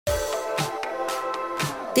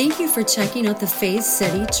Thank you for checking out the Faith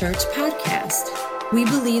City Church podcast. We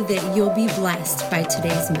believe that you'll be blessed by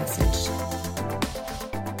today's message.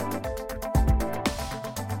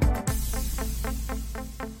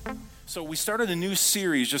 So we started a new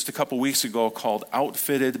series just a couple weeks ago called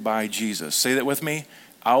Outfitted by Jesus. Say that with me,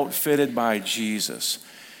 Outfitted by Jesus.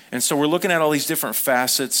 And so we're looking at all these different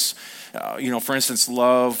facets, for instance,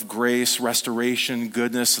 love, grace, restoration,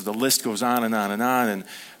 goodness. The list goes on and on and on. And,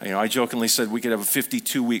 I jokingly said we could have a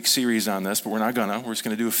 52-week series on this, but we're not gonna. We're just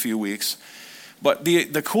gonna do a few weeks. But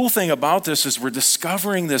the cool thing about this is we're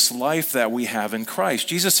discovering this life that we have in Christ.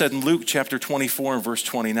 Jesus said in Luke chapter 24 and verse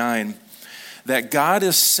 29 that God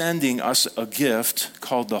is sending us a gift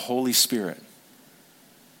called the Holy Spirit.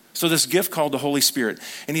 So this gift called the Holy Spirit.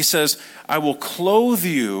 And he says, I will clothe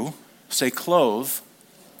you, say clothe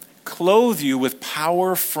you with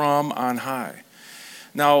power from on high.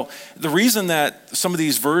 Now, the reason that some of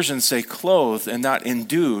these versions say clothed and not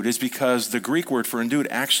endued is because the Greek word for endued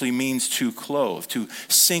actually means to clothe, to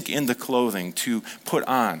sink into clothing, to put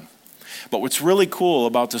on. But what's really cool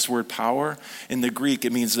about this word power, in the Greek,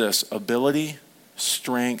 it means this: ability,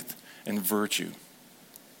 strength, and virtue.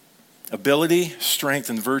 Ability, strength,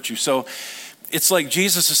 and virtue. So it's like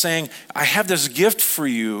Jesus is saying, I have this gift for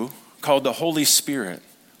you called the Holy Spirit,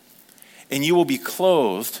 and you will be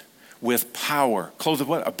clothed with power. Clothed with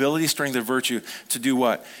what? Ability, strength, and virtue to do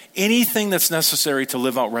what? Anything that's necessary to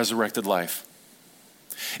live out resurrected life.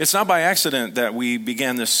 It's not by accident that we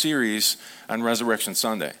began this series on Resurrection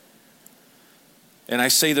Sunday. And I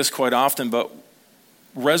say this quite often, but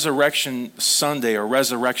Resurrection Sunday or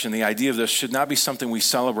resurrection, the idea of this should not be something we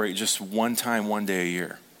celebrate just one time, one day a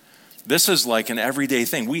year. This is like an everyday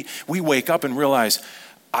thing. We wake up and realize,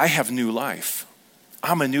 I have new life.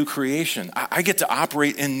 I'm a new creation. I get to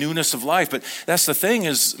operate in newness of life. But that's the thing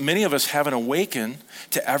is many of us haven't awakened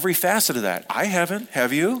to every facet of that. I haven't.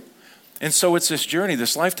 Have you? And so it's this journey,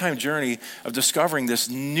 this lifetime journey of discovering this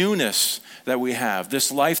newness that we have,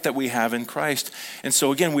 this life that we have in Christ. And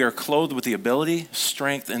so again, we are clothed with the ability,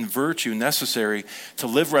 strength, and virtue necessary to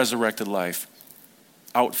live resurrected life,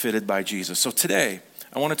 outfitted by Jesus. So today,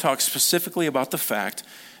 I want to talk specifically about the fact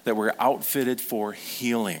that we're outfitted for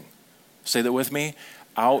healing. Say that with me,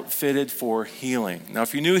 outfitted for healing. Now,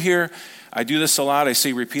 if you're new here, I do this a lot. I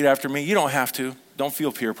say repeat after me. You don't have to. Don't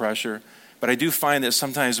feel peer pressure. But I do find that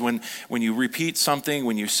sometimes when you repeat something,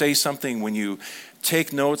 when you say something, when you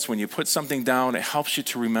take notes, when you put something down, it helps you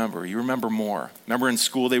to remember. You remember more. Remember in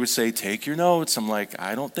school they would say, take your notes. I'm like,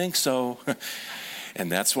 I don't think so.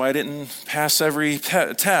 And that's why I didn't pass every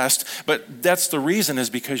test. But that's the reason is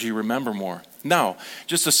because you remember more. Now,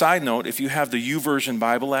 just a side note, if you have the YouVersion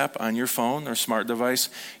Bible app on your phone or smart device,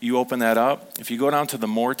 you open that up. If you go down to the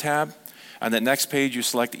More tab, on that next page you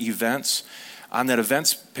select Events. On that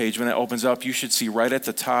events page, when it opens up, you should see right at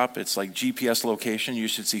the top, it's like GPS location. You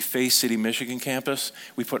should see Faith City, Michigan campus.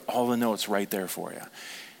 We put all the notes right there for you.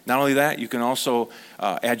 Not only that, you can also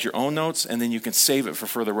add your own notes, and then you can save it for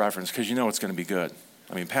further reference because you know it's going to be good.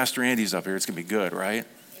 I mean, Pastor Andy's up here. It's going to be good, right?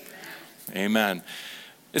 Amen.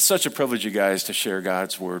 It's such a privilege, you guys, to share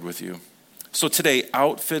God's word with you. So today,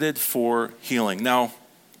 outfitted for healing. Now,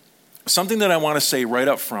 something that I want to say right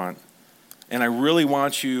up front, and I really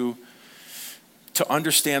want you to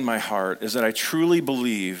understand my heart, is that I truly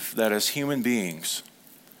believe that as human beings,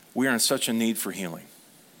 we are in such a need for healing.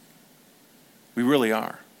 We really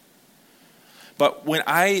are. But when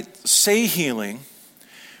I say healing,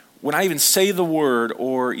 when I even say the word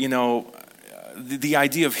or, the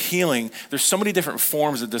idea of healing, there's so many different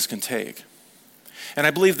forms that this can take. And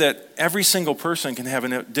I believe that every single person can have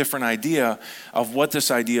a different idea of what this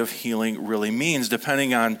idea of healing really means,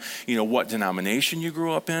 depending on, what denomination you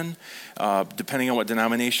grew up in, depending on what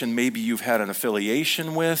denomination maybe you've had an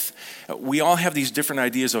affiliation with. We all have these different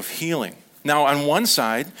ideas of healing. Now, on one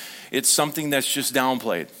side, it's something that's just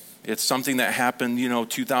downplayed. It's something that happened,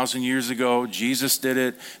 2,000 years ago. Jesus did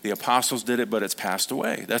it, the apostles did it, but it's passed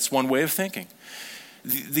away. That's one way of thinking.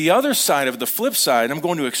 The other side of the flip side, I'm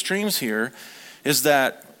going to extremes here, is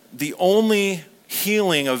that the only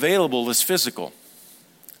healing available is physical,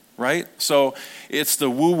 right? So it's the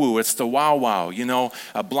woo-woo, it's the wow-wow,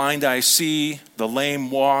 a blind eye see, the lame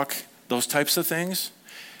walk, those types of things.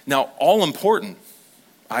 Now, all important.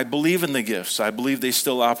 I believe in the gifts. I believe they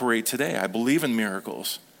still operate today. I believe in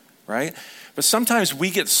miracles, right? But sometimes we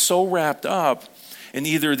get so wrapped up in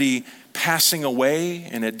either the passing away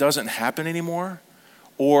and it doesn't happen anymore,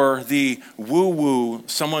 or the woo-woo,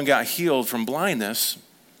 someone got healed from blindness,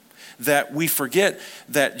 that we forget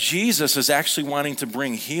that Jesus is actually wanting to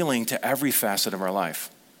bring healing to every facet of our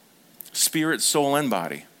life. Spirit, soul, and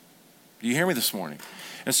body. Do you hear me this morning?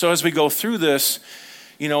 And so as we go through this,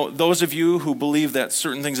 those of you who believe that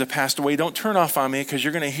certain things have passed away, don't turn off on me, because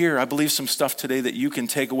you're going to hear, I believe, some stuff today that you can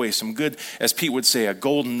take away, some good, as Pete would say, a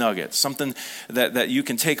golden nugget, something that you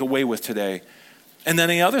can take away with today. And then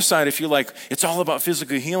the other side, if you're like, it's all about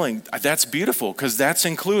physical healing, that's beautiful, because that's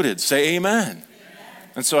included. Say amen.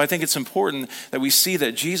 And so I think it's important that we see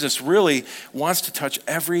that Jesus really wants to touch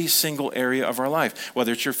every single area of our life,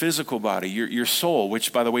 whether it's your physical body, your soul,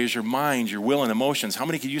 which, by the way, is your mind, your will, and emotions. How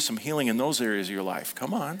many could use some healing in those areas of your life?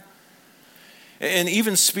 Come on. And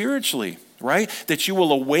even spiritually, right? That you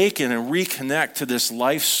will awaken and reconnect to this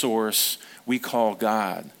life source we call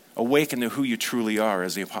God. Awaken to who you truly are,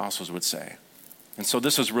 as the apostles would say. And so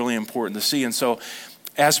this is really important to see. And so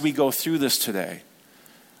as we go through this today,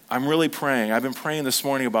 I'm really praying, I've been praying this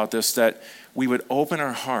morning about this, that we would open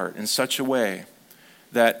our heart in such a way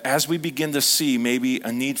that as we begin to see maybe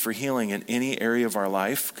a need for healing in any area of our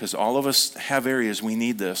life, because all of us have areas we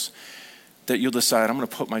need this, that you'll decide, I'm going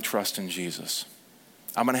to put my trust in Jesus.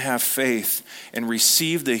 I'm going to have faith and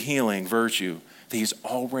receive the healing virtue that he's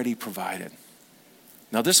already provided.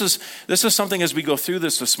 Now this is something, as we go through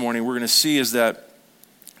this morning, we're going to see is that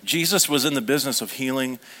Jesus was in the business of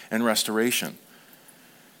healing and restoration.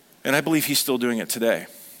 And I believe he's still doing it today.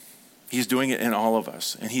 He's doing it in all of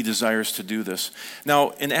us, and he desires to do this.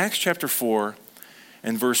 Now, in Acts chapter 4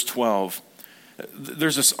 and verse 12,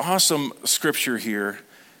 there's this awesome scripture here.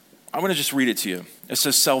 I'm going to just read it to you. It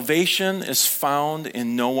says, salvation is found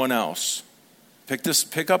in no one else.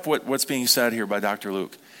 Pick up what's being said here by Dr.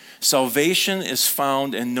 Luke. Salvation is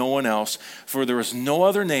found in no one else, for there is no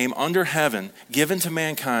other name under heaven given to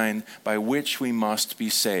mankind by which we must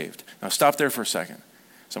be saved. Now stop there for a second.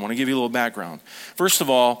 So I want to give you a little background. First of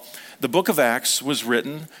all, the book of Acts was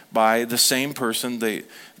written by the same person,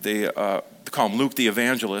 they call him Luke the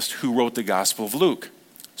evangelist, who wrote the Gospel of Luke.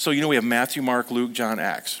 So we have Matthew, Mark, Luke, John,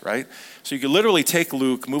 Acts, right? So you could literally take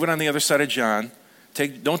Luke, move it on the other side of John.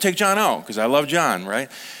 Don't take John out, because I love John, right?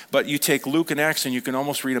 But you take Luke and Acts, and you can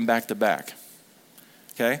almost read them back to back.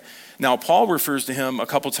 Okay? Now, Paul refers to him a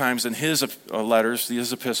couple times in his letters,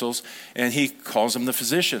 his epistles, and he calls him the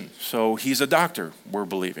physician. So he's a doctor, we're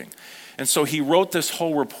believing. And so he wrote this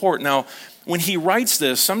whole report. Now, when he writes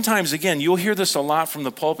this, sometimes, again, you'll hear this a lot from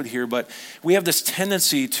the pulpit here, but we have this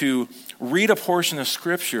tendency to read a portion of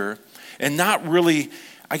Scripture and not really,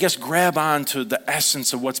 grab on to the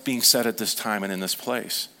essence of what's being said at this time and in this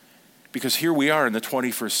place. Because here we are in the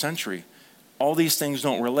 21st century. All these things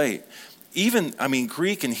don't relate. Even,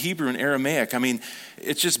 Greek and Hebrew and Aramaic,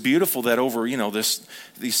 it's just beautiful that over,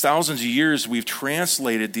 these thousands of years we've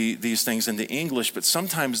translated these things into English, but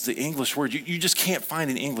sometimes the English word, you just can't find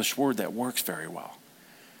an English word that works very well.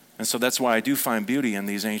 And so that's why I do find beauty in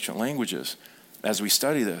these ancient languages as we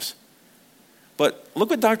study this. But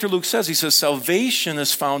look what Dr. Luke says. He says, salvation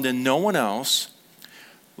is found in no one else.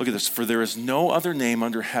 Look at this. For there is no other name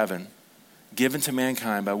under heaven given to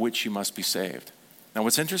mankind by which you must be saved. Now,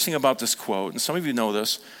 what's interesting about this quote, and some of you know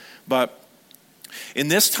this, but in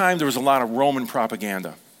this time there was a lot of Roman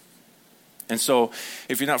propaganda. And so,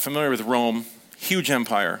 if you're not familiar with Rome, huge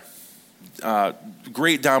empire,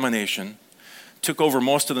 great domination, took over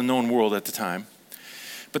most of the known world at the time.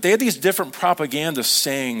 But they had these different propaganda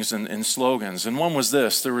sayings and slogans, and one was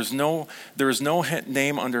this: there is no other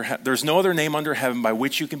name under heaven by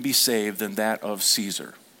which you can be saved than that of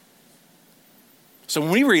Caesar. So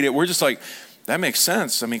when we read it, we're just like, that makes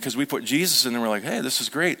sense. Because we put Jesus in there, we're like, hey, this is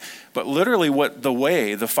great. But literally what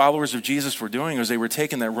the followers of Jesus were doing was they were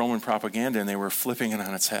taking that Roman propaganda and they were flipping it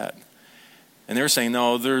on its head. And they were saying,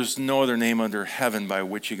 no, there's no other name under heaven by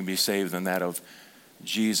which you can be saved than that of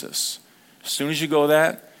Jesus. As soon as you go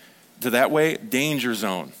that way, danger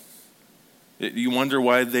zone. You wonder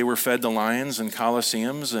why they were fed to lions and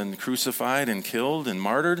coliseums and crucified and killed and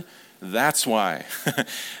martyred? That's why.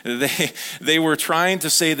 They were trying to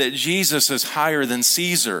say that Jesus is higher than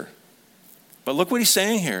Caesar. But look what he's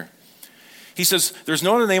saying here. He says, there's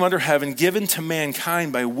no other name under heaven given to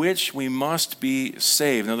mankind by which we must be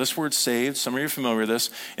saved. Now this word saved, some of you are familiar with this,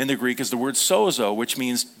 in the Greek is the word sozo, which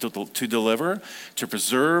means to deliver, to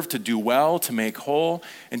preserve, to do well, to make whole.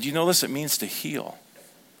 And do you know this? It means to heal.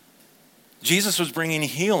 Jesus was bringing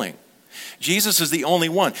healing. Jesus is the only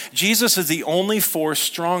one. Jesus is the only force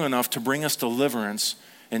strong enough to bring us deliverance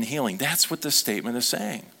and healing. That's what this statement is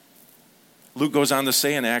saying. Luke goes on to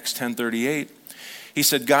say in Acts 10:38, he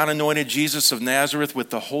said, God anointed Jesus of Nazareth with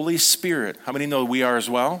the Holy Spirit. How many know we are as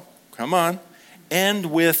well? Come on. And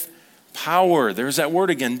with power. There's that word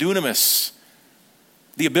again, dunamis.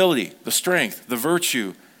 The ability, the strength, the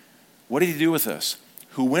virtue. What did he do with us?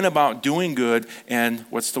 Who went about doing good and,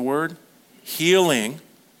 what's the word? Healing.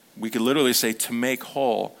 We could literally say to make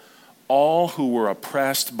whole all who were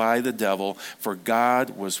oppressed by the devil, for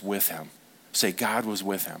God was with him. Say, God was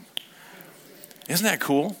with him. Isn't that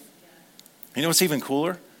cool? You know what's even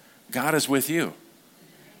cooler? God is with you.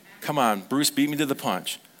 Come on, Bruce beat me to the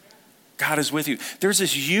punch. God is with you. There's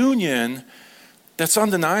this union that's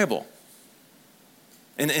undeniable.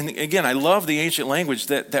 And again, I love the ancient language.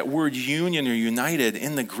 That word union or united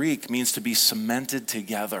in the Greek means to be cemented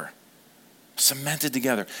together. Cemented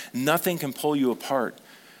together. Nothing can pull you apart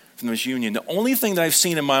from this union. The only thing that I've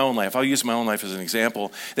seen in my own life, I'll use my own life as an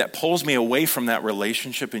example, that pulls me away from that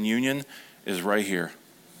relationship and union is right here.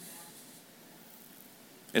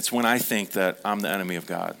 It's when I think that I'm the enemy of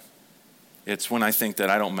God. It's when I think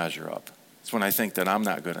that I don't measure up. It's when I think that I'm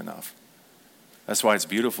not good enough. That's why it's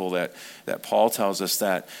beautiful that Paul tells us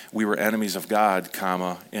that we were enemies of God,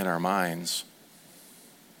 comma, in our minds.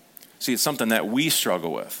 See, it's something that we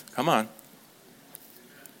struggle with. Come on.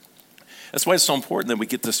 That's why it's so important that we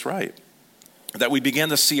get this right, that we begin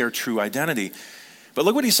to see our true identity. But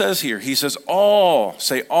look what he says here. He says, all.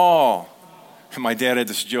 Say, all. And my dad had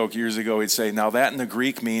this joke years ago. He'd say, now that in the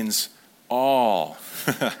Greek means all.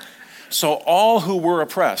 So all who were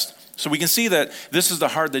oppressed. So we can see that this is the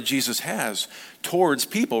heart that Jesus has towards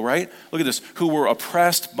people, right? Look at this. Who were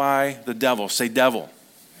oppressed by the devil. Say devil.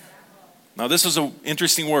 Now this is an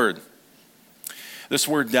interesting word. This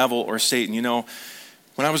word devil or Satan. You know,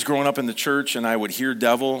 when I was growing up in the church and I would hear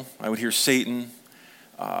devil, I would hear Satan,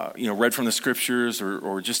 read from the scriptures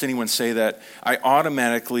or just anyone say that, I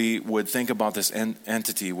automatically would think about this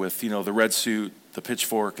entity with, the red suit, the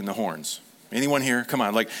pitchfork, and the horns. Anyone here? Come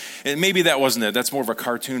on. And maybe that wasn't it. That's more of a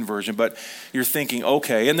cartoon version, but you're thinking,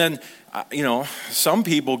 okay. And then, some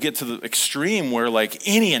people get to the extreme where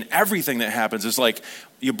any and everything that happens is like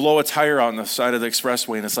you blow a tire out on the side of the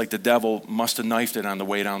expressway and it's like the devil must have knifed it on the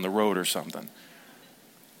way down the road or something.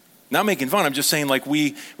 Not making fun. I'm just saying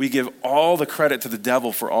we give all the credit to the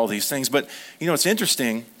devil for all these things. But, it's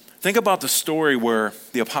interesting. Think about the story where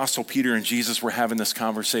the Apostle Peter and Jesus were having this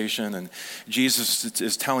conversation, and Jesus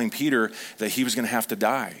is telling Peter that he was going to have to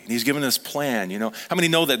die. And he's given this plan, How many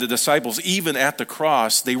know that the disciples, even at the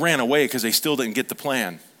cross, they ran away because they still didn't get the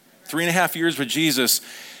plan? 3.5 years with Jesus,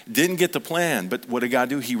 didn't get the plan. But what did God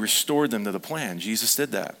do? He restored them to the plan. Jesus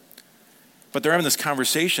did that. But they're having this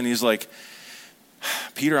conversation. He's like,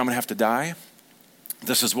 Peter, I'm going to have to die.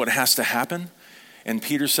 This is what has to happen. And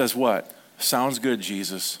Peter says what? Sounds good,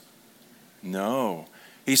 Jesus. No.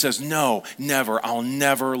 He says, no, never. I'll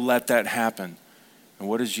never let that happen. And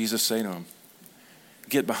what does Jesus say to him?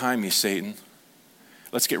 Get behind me, Satan.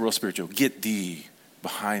 Let's get real spiritual. Get thee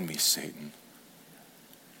behind me, Satan.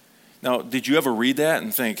 Now, did you ever read that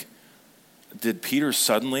and think, did Peter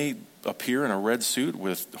suddenly appear in a red suit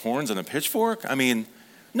with horns and a pitchfork? I mean,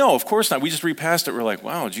 no, of course not. We just read past it. We're like,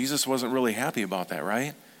 wow, Jesus wasn't really happy about that,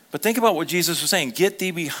 right? But think about what Jesus was saying. Get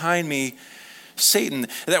thee behind me, Satan.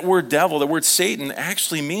 That word devil, the word Satan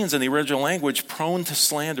actually means in the original language prone to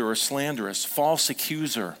slander or slanderous, false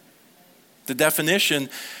accuser. The definition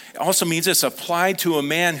also means it's applied to a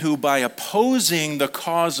man who by opposing the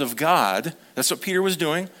cause of God, that's what Peter was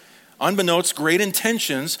doing, unbeknownst great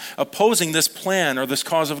intentions, opposing this plan or this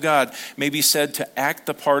cause of God, may be said to act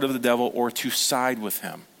the part of the devil or to side with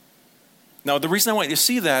him. Now, the reason I want you to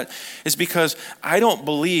see that is because I don't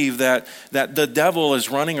believe that the devil is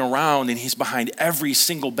running around and he's behind every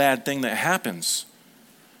single bad thing that happens.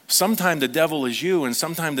 Sometimes the devil is you and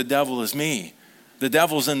sometimes the devil is me. The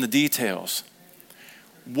devil's in the details.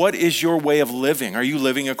 What is your way of living? Are you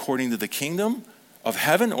living according to the kingdom of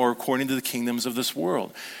heaven or according to the kingdoms of this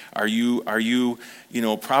world? Are you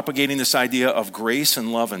propagating this idea of grace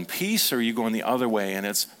and love and peace, or are you going the other way and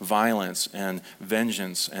it's violence and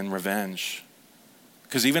vengeance and revenge?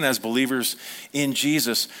 Because even as believers in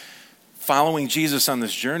Jesus, following Jesus on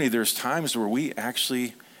this journey, there's times where we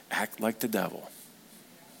actually act like the devil.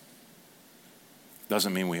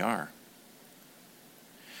 Doesn't mean we are.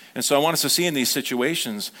 And so I want us to see in these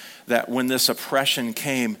situations that when this oppression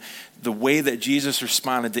came, the way that Jesus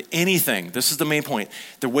responded to anything, this is the main point,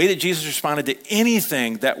 the way that Jesus responded to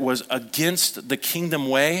anything that was against the kingdom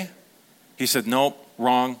way, he said, nope,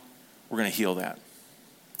 wrong, we're going to heal that.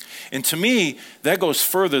 And to me, that goes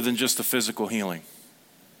further than just the physical healing.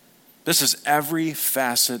 This is every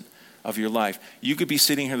facet of your life. You could be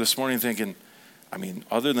sitting here this morning thinking,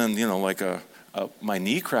 other than, my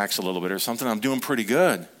knee cracks a little bit or something, I'm doing pretty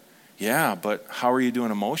good. Yeah, but how are you doing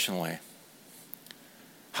emotionally?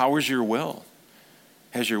 How is your will?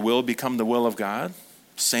 Has your will become the will of God?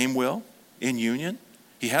 Same will in union?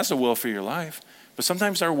 He has a will for your life. But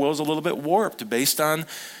sometimes our will is a little bit warped based on,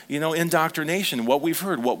 indoctrination, what we've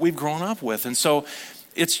heard, what we've grown up with. And so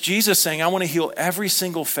It's Jesus saying, I want to heal every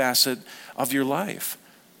single facet of your life.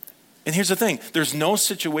 And here's the thing. There's no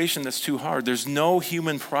situation that's too hard. There's no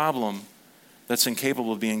human problem that's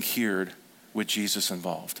incapable of being cured with Jesus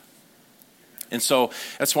involved. And so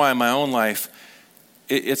that's why in my own life,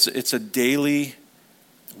 it's a daily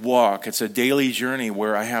walk. It's a daily journey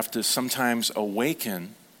where I have to sometimes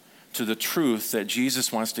awaken to the truth that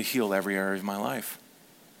Jesus wants to heal every area of my life.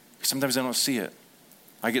 Sometimes I don't see it.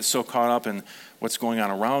 I get so caught up in what's going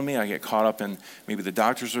on around me. I get caught up in maybe the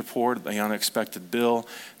doctor's report, the unexpected bill,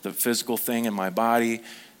 the physical thing in my body,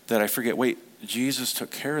 that I forget, wait, Jesus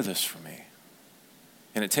took care of this for me.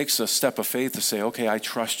 And it takes a step of faith to say, okay, I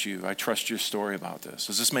trust you. I trust your story about this.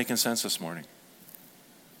 Is this making sense this morning?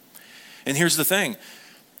 And here's the thing.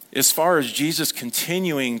 As far as Jesus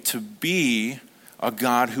continuing to be a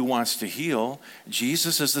God who wants to heal,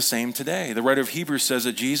 Jesus is the same today. The writer of Hebrews says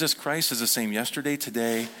that Jesus Christ is the same yesterday,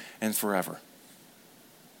 today, and forever.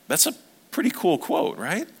 That's a pretty cool quote,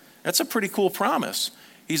 right? That's a pretty cool promise.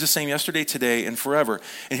 He's the same yesterday, today, and forever.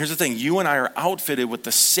 And here's the thing. You and I are outfitted with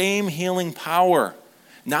the same healing power,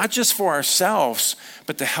 not just for ourselves,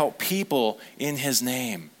 but to help people in his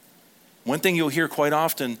name. One thing you'll hear quite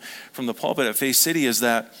often from the pulpit at Faith City is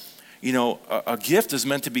that, a gift is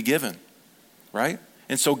meant to be given, right?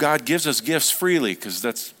 And so God gives us gifts freely, because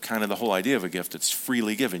that's kind of the whole idea of a gift. It's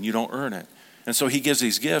freely given. You don't earn it. And so he gives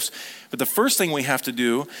these gifts. But the first thing we have to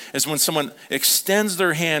do is when someone extends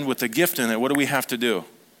their hand with a gift in it, what do we have to do?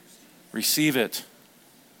 Receive it.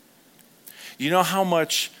 You know how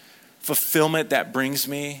much fulfillment that brings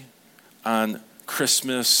me on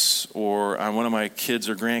Christmas or on one of my kids'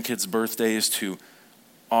 or grandkids' birthdays to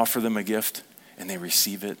offer them a gift and they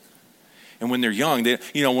receive it? And when they're young,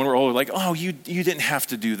 when we're older, like, oh, you didn't have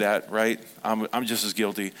to do that, right? I'm just as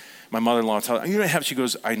guilty. My mother-in-law tells me, you didn't have to. She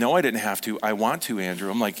goes, I know I didn't have to. I want to, Andrew.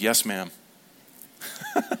 I'm like, yes, ma'am.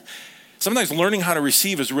 Sometimes learning how to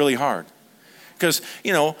receive is really hard. Because,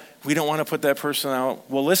 we don't want to put that person out.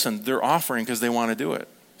 Well, listen, they're offering because they want to do it.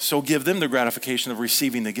 So give them the gratification of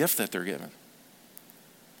receiving the gift that they're given.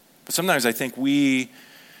 But sometimes I think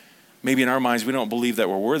maybe in our minds, we don't believe that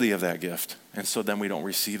we're worthy of that gift. And so then we don't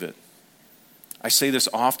receive it. I say this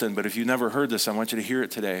often, but if you've never heard this, I want you to hear it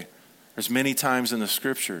today. There's many times in the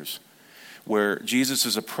scriptures where Jesus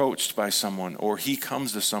is approached by someone or he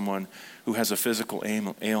comes to someone who has a physical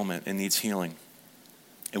ailment and needs healing.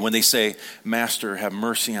 And when they say, Master, have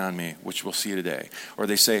mercy on me, which we'll see today, or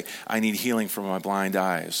they say, I need healing from my blind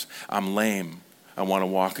eyes, I'm lame, I want to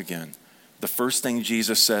walk again, the first thing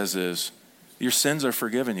Jesus says is, your sins are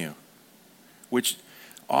forgiven you, which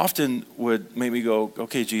often would make me go,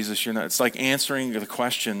 okay, Jesus, you're not. It's like answering the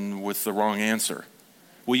question with the wrong answer.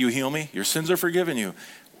 Will you heal me? Your sins are forgiven you.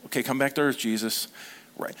 Okay, come back to earth, Jesus.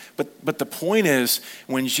 Right. But the point is,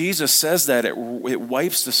 when Jesus says that, it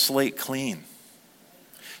wipes the slate clean.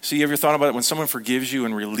 So you ever thought about it? When someone forgives you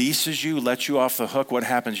and releases you, lets you off the hook, what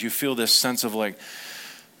happens? You feel this sense of like,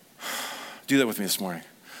 do that with me this morning.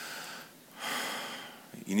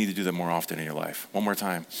 You need to do that more often in your life. One more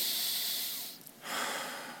time.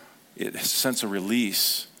 It's a sense of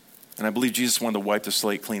release. And I believe Jesus wanted to wipe the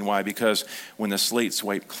slate clean. Why? Because when the slate's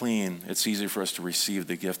wiped clean, it's easier for us to receive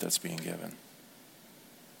the gift that's being given.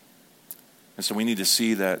 And so we need to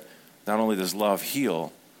see that not only does love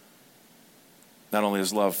heal, not only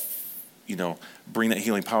does love, bring that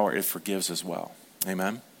healing power, it forgives as well.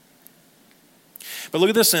 Amen? But look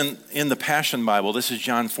at this in the Passion Bible. This is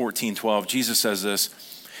John 14:12. Jesus says this.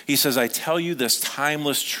 He says, I tell you this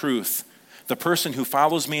timeless truth. The person who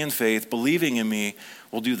follows me in faith, believing in me,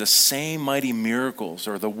 will do the same mighty miracles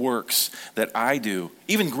or the works that I do,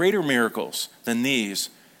 even greater miracles than these,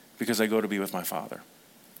 because I go to be with my Father.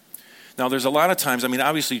 Now, there's a lot of times,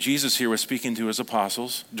 obviously Jesus here was speaking to his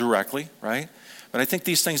apostles directly, right? But I think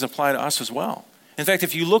these things apply to us as well. In fact,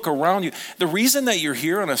 if you look around you, the reason that you're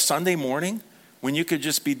here on a Sunday morning when you could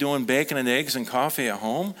just be doing bacon and eggs and coffee at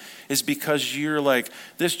home is because you're like,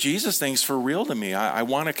 this Jesus thing's for real to me. I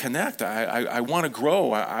want to connect. I want to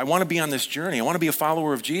grow. I want to be on this journey. I want to be a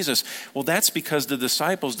follower of Jesus. Well, that's because the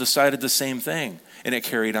disciples decided the same thing. And it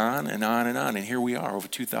carried on and on and on. And here we are over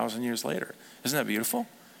 2,000 years later. Isn't that beautiful?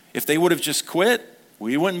 If they would have just quit,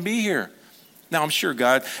 we wouldn't be here. Now, I'm sure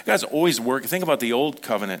God's always working. Think about the Old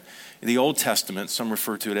Covenant, the Old Testament, some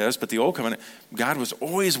refer to it as, but the Old Covenant, God was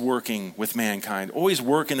always working with mankind, always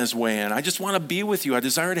working his way in. I just want to be with you. I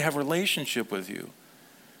desire to have a relationship with you.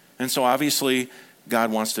 And so obviously, God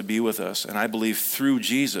wants to be with us. And I believe through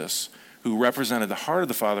Jesus, who represented the heart of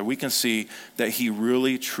the Father, we can see that he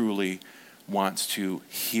really, truly wants to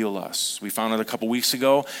heal us. We found out a couple weeks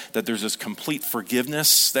ago that there's this complete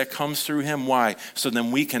forgiveness that comes through him. Why? So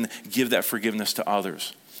then we can give that forgiveness to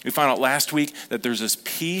others. We found out last week that there's this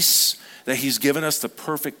peace that he's given us, the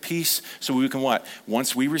perfect peace, so we can what?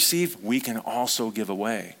 Once we receive, we can also give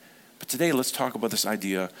away. But today, let's talk about this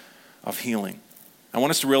idea of healing. I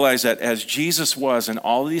want us to realize that as Jesus was in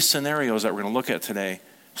all of these scenarios that we're going to look at today,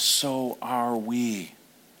 so are we.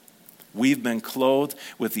 We've been clothed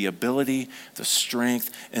with the ability, the strength,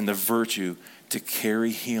 and the virtue to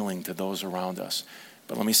carry healing to those around us.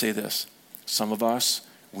 But let me say this. Some of us,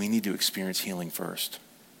 we need to experience healing first.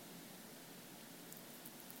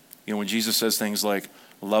 You know, when Jesus says things like,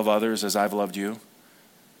 love others as I've loved you,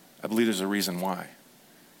 I believe there's a reason why.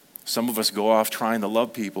 Some of us go off trying to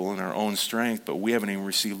love people in our own strength, but we haven't even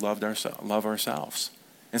received love ourselves.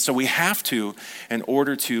 And so we have to, in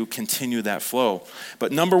order to continue that flow.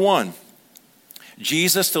 But number one,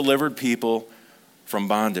 Jesus delivered people from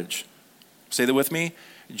bondage. Say that with me.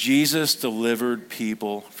 Jesus delivered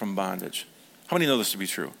people from bondage. How many know this to be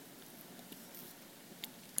true?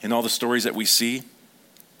 In all the stories that we see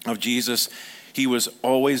of Jesus, he was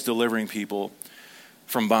always delivering people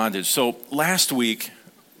from bondage. So last week,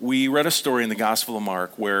 we read a story in the Gospel of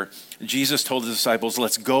Mark where Jesus told his disciples,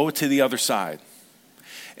 let's go to the other side.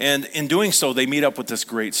 And in doing so, they meet up with this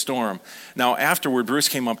great storm. Now, afterward, Bruce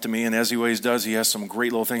came up to me, and as he always does, he has some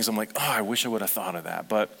great little things. I'm like, oh, I wish I would have thought of that.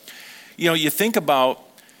 But, you know, you think about,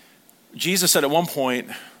 Jesus said at one point,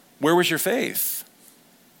 where was your faith?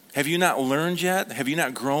 Have you not learned yet? Have you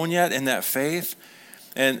not grown yet in that faith?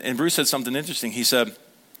 And Bruce said something interesting. He said,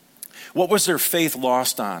 what was their faith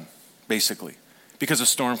lost on, basically? Because a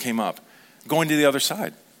storm came up, going to the other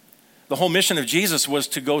side. The whole mission of Jesus was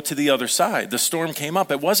to go to the other side. The storm came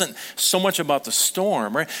up. It wasn't so much about the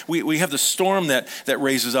storm, right? We have the storm that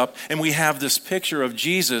raises up, and we have this picture of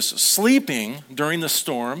Jesus sleeping during the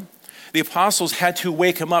storm. The apostles had to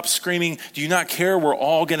wake him up screaming, do you not care? We're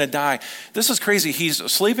all going to die. This is crazy. He's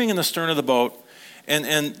sleeping in the stern of the boat,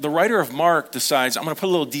 and the writer of Mark decides, I'm going to put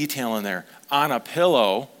a little detail in there, on a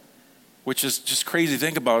pillow, which is just crazy to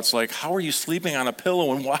think about. It's like, how are you sleeping on a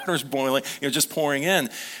pillow when water's boiling, just pouring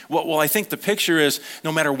in? Well, I think the picture is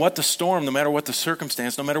no matter what the storm, no matter what the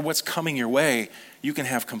circumstance, no matter what's coming your way, you can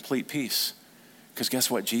have complete peace. Because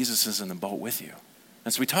guess what? Jesus is in the boat with you.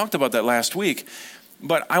 And so we talked about that last week.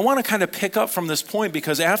 But I want to kind of pick up from this point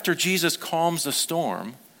because after Jesus calms the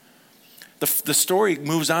storm, the story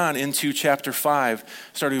moves on into chapter 5,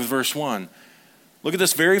 starting with verse 1. Look at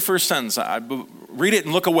this very first sentence. Read it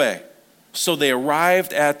and look away. So they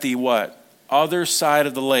arrived at the what? Other side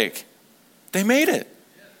of the lake. They made it.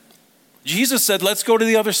 Jesus said, let's go to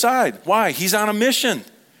the other side. Why? He's on a mission.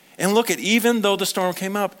 And look at, even though the storm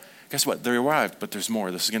came up, guess what? They arrived, but there's more.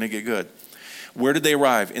 This is going to get good. Where did they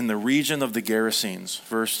arrive? In the region of the Gerasenes.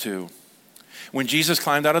 Verse 2. When Jesus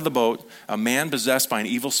climbed out of the boat, a man possessed by an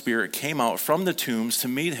evil spirit came out from the tombs to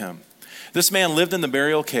meet him. This man lived in the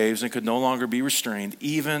burial caves and could no longer be restrained,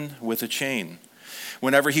 even with a chain.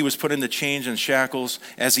 Whenever he was put into chains and shackles,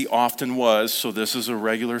 as he often was, so this is a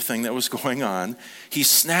regular thing that was going on, he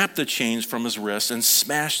snapped the chains from his wrists and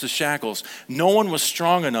smashed the shackles. No one was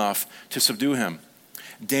strong enough to subdue him.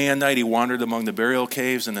 Day and night he wandered among the burial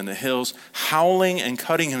caves and in the hills, howling and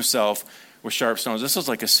cutting himself with sharp stones. This is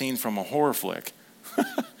like a scene from a horror flick.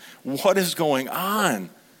 What is going on?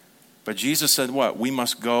 But Jesus said what? We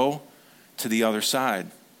must go to the other side.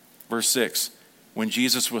 Verse 6. When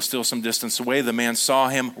Jesus was still some distance away, the man saw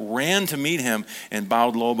him, ran to meet him, and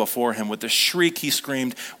bowed low before him. With a shriek, he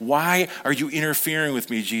screamed, why are you interfering with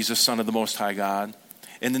me, Jesus, Son of the Most High God?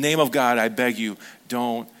 In the name of God, I beg you,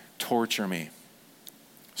 don't torture me.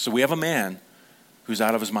 So we have a man who's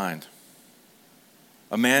out of his mind.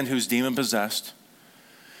 A man who's demon-possessed.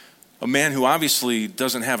 A man who obviously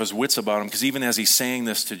doesn't have his wits about him, because even as he's saying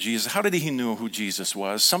this to Jesus, how did he know who Jesus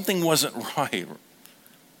was? Something wasn't right.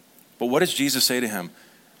 But what does Jesus say to him?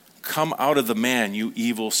 Come out of the man, you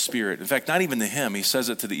evil spirit. In fact, not even to him. He says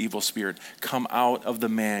it to the evil spirit. Come out of the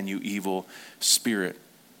man, you evil spirit.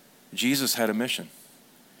 Jesus had a mission.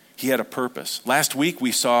 He had a purpose. Last week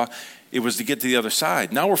we saw it was to get to the other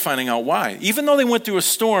side. Now we're finding out why. Even though they went through a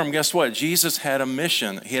storm, guess what? Jesus had a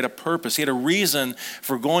mission. He had a purpose. He had a reason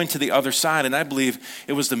for going to the other side. And I believe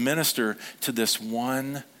it was to minister to this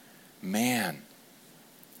one man.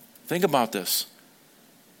 Think about this.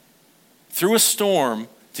 Through a storm,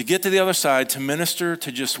 to get to the other side, to minister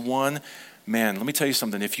to just one man. Let me tell you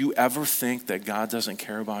something. If you ever think that God doesn't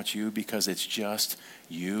care about you because it's just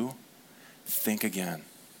you, think again.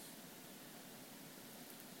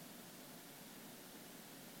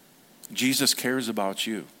 Jesus cares about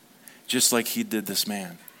you, just like he did this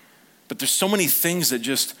man. But there's so many things that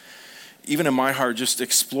just, even in my heart, just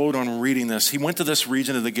explode on reading this. He went to this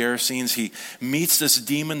region of the Gerasenes. He meets this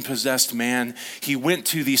demon-possessed man. He went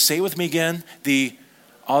to the, say with me again, the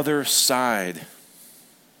other side.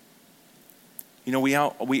 You know, we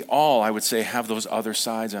all, I would say, have those other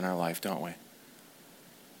sides in our life, don't we?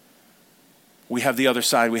 We have the other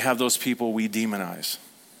side. We have those people we demonize.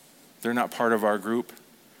 They're not part of our group.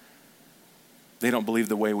 They don't believe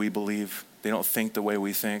the way we believe. They don't think the way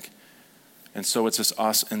we think. And so it's this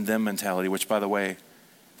us and them mentality, which, by the way,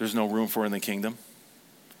 there's no room for in the kingdom.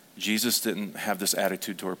 Jesus didn't have this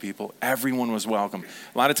attitude toward people. Everyone was welcome.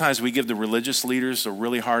 A lot of times we give the religious leaders a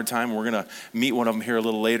really hard time. We're going to meet one of them here a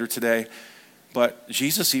little later today. But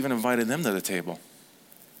Jesus even invited them to the table.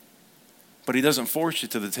 But he doesn't force you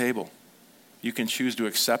to the table. You can choose to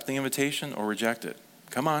accept the invitation or reject it.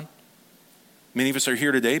 Come on. Many of us are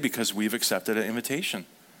here today because we've accepted an invitation.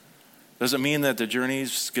 Doesn't mean that the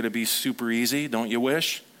journey's going to be super easy. Don't you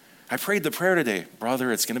wish? I prayed the prayer today.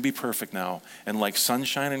 Brother, it's going to be perfect now. And like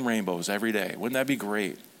sunshine and rainbows every day. Wouldn't that be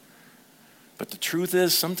great? But the truth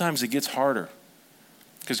is, sometimes it gets harder.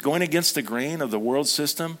 Because going against the grain of the world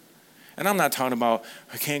system, and I'm not talking about,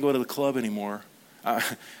 I can't go to the club anymore.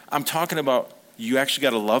 I'm talking about you actually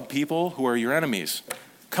got to love people who are your enemies.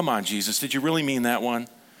 Come on, Jesus. Did you really mean that one?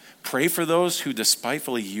 Pray for those who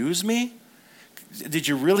despitefully use me? Did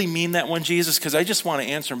you really mean that one, Jesus? Because I just want to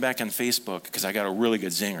answer them back on Facebook because I got a really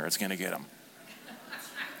good zinger. It's going to get them.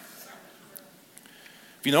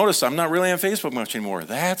 If you notice, I'm not really on Facebook much anymore.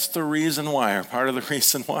 That's the reason why, or part of the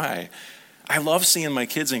reason why. I love seeing my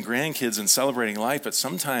kids and grandkids and celebrating life, but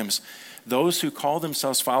sometimes those who call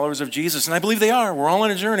themselves followers of Jesus, and I believe they are, we're all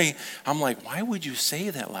on a journey, I'm like, why would you say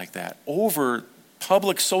that like that over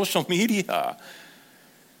public social media?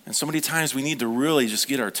 And so many times we need to really just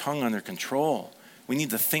get our tongue under control. We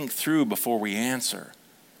need to think through before we answer.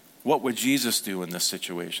 What would Jesus do in this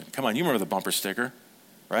situation? Come on, you remember the bumper sticker,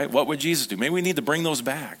 right? What would Jesus do? Maybe we need to bring those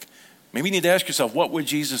back. Maybe you need to ask yourself, what would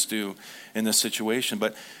Jesus do in this situation?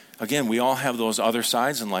 But again, we all have those other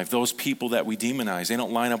sides in life, those people that we demonize. They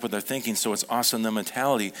don't line up with our thinking, so it's us and them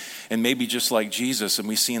mentality. And maybe just like Jesus, and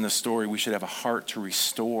we see in the story, we should have a heart to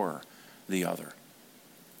restore the other.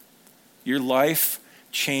 Your life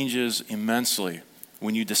changes immensely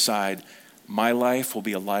when you decide, my life will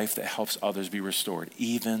be a life that helps others be restored,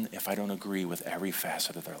 even if I don't agree with every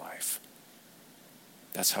facet of their life.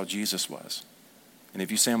 That's how Jesus was. And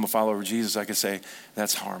if you say I'm a follower of Jesus, I could say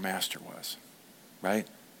that's how our master was, right?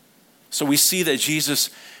 So we see that Jesus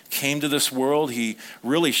came to this world. He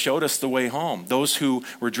really showed us the way home. Those who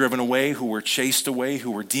were driven away, who were chased away,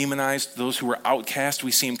 who were demonized, those who were outcast,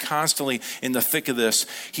 we see him constantly in the thick of this.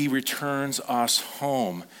 He returns us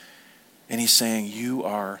home. And he's saying, you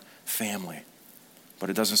are family. But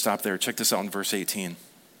it doesn't stop there. Check this out in verse 18.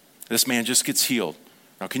 This man just gets healed.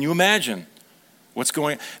 Now, can you imagine what's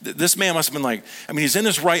going on? This man must have been like, he's in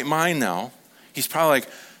his right mind now. He's probably like,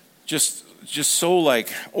 just so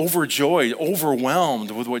like overjoyed, overwhelmed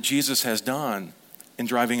with what Jesus has done in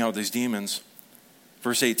driving out these demons.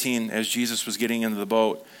 Verse 18, as Jesus was getting into the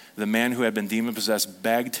boat, the man who had been demon-possessed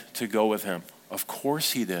begged to go with him. Of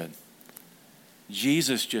course he did.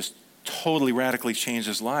 Jesus just totally radically changed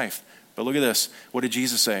his life. But look at this. What did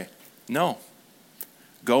Jesus say? No.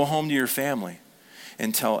 Go home to your family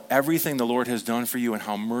and tell everything the Lord has done for you and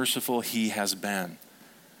how merciful he has been.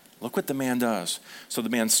 Look what the man does. So the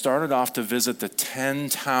man started off to visit the 10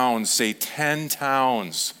 towns. Say 10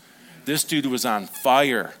 towns. This dude was on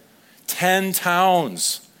fire. 10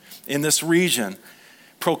 towns in this region,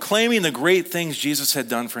 proclaiming the great things Jesus had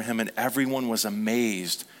done for him, and everyone was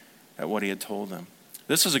amazed at what he had told them.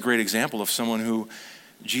 This is a great example of someone who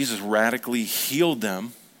Jesus radically healed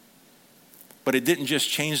them, but it didn't just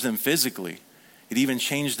change them physically. It even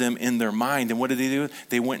changed them in their mind. And what did they do?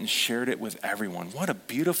 They went and shared it with everyone. What a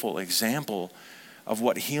beautiful example of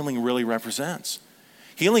what healing really represents.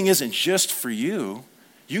 Healing isn't just for you.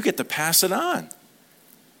 You get to pass it on.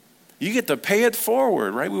 You get to pay it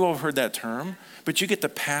forward, right? We've all heard that term. But you get to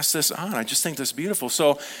pass this on. I just think that's beautiful.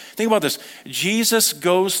 So think about this. Jesus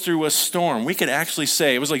goes through a storm. We could actually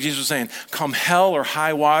say, it was like Jesus was saying, come hell or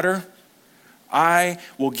high water, I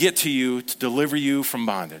will get to you to deliver you from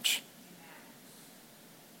bondage.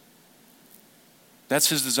 That's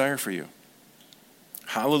his desire for you.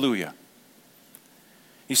 Hallelujah.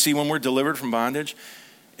 You see, when we're delivered from bondage,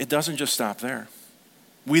 it doesn't just stop there.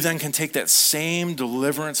 We then can take that same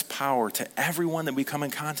deliverance power to everyone that we come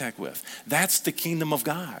in contact with. That's the kingdom of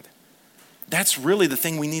God. That's really the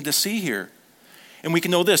thing we need to see here. And we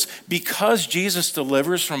can know this, because Jesus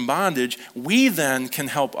delivers from bondage, we then can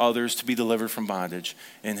help others to be delivered from bondage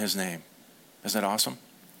in his name. Isn't that awesome?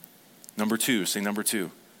 Number two, say number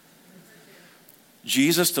two.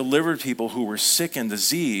 Jesus delivered people who were sick and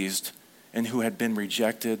diseased and who had been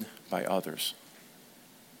rejected by others.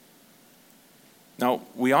 Now,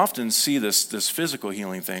 we often see this physical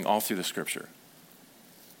healing thing all through the scripture.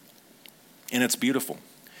 And it's beautiful.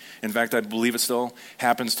 In fact, I believe it still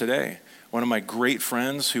happens today. One of my great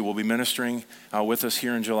friends who will be ministering with us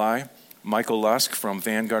here in July, Michael Lusk from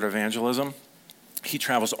Vanguard Evangelism, he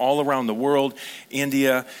travels all around the world,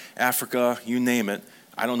 India, Africa, you name it.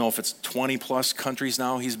 I don't know if it's 20 plus countries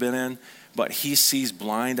now he's been in, but he sees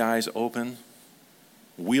blind eyes open,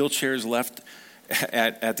 wheelchairs left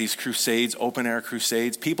at these crusades, open air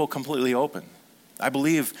crusades, people completely open. I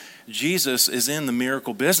believe Jesus is in the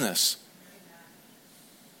miracle business.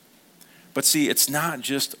 But see, it's not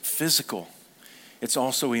just physical. It's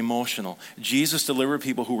also emotional. Jesus delivered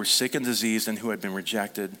people who were sick and diseased and who had been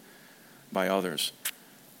rejected by others.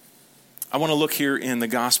 I want to look here in the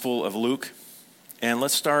Gospel of Luke, and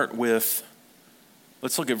let's look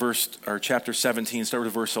at chapter 17, start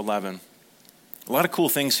with verse 11. A lot of cool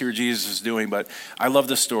things here Jesus is doing, but I love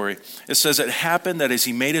this story. It says, it happened that as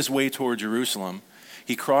he made his way toward Jerusalem,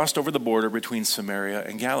 he crossed over the border between Samaria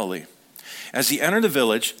and Galilee. As he entered the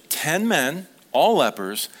village, 10 men, all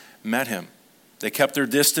lepers, met him. They kept their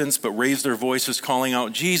distance, but raised their voices, calling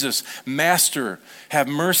out, Jesus, Master, have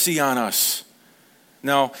mercy on us.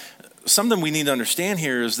 Now, something we need to understand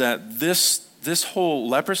here is that this whole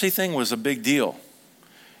leprosy thing was a big deal.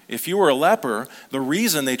 If you were a leper, the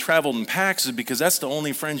reason they traveled in packs is because that's the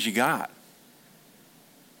only friends you got.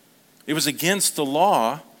 It was against the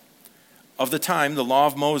law of the time, the law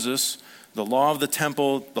of Moses, the law of the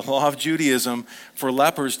temple, the law of Judaism, for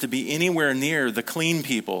lepers to be anywhere near the clean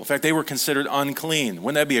people. In fact, they were considered unclean.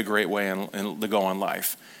 Wouldn't that be a great way to go on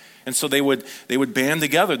life? And so they would band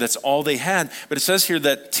together. That's all they had. But it says here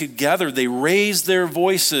that together they raised their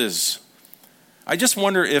voices. I just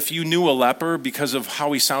wonder if you knew a leper because of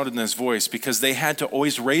how he sounded in his voice, because they had to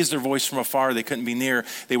always raise their voice from afar. They couldn't be near.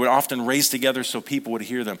 They would often raise together so people would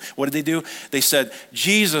hear them. What did they do? They said,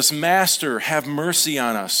 Jesus, Master, have mercy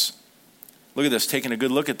on us. Look at this, taking a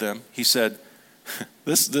good look at them. He said,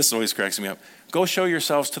 this always cracks me up. Go show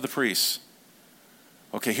yourselves to the priests.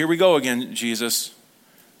 Okay, here we go again, Jesus.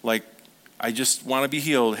 Like, I just want to be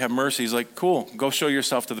healed. Have mercy. He's like, cool, go show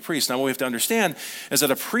yourself to the priest. Now, what we have to understand is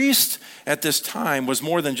that a priest at this time was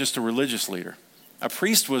more than just a religious leader. A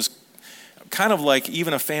priest was kind of like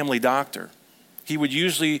even a family doctor. He would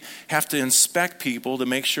usually have to inspect people to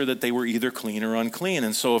make sure that they were either clean or unclean.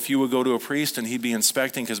 And so if you would go to a priest and he'd be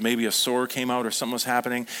inspecting because maybe a sore came out or something was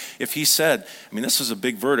happening, if he said, this is a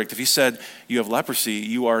big verdict, if he said, you have leprosy,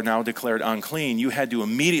 you are now declared unclean, you had to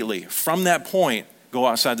immediately, from that point, go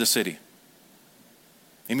outside the city.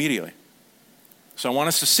 Immediately. So I want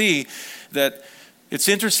us to see that it's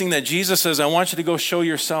interesting that Jesus says, I want you to go show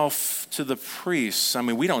yourself to the priests.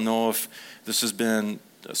 We don't know if this has been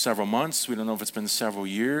several months. We don't know if it's been several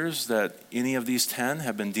years that any of these 10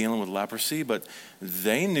 have been dealing with leprosy, but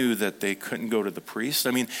they knew that they couldn't go to the priest.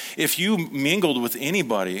 If you mingled with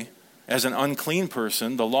anybody as an unclean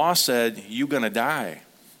person, the law said you're going to die.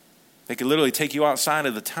 They could literally take you outside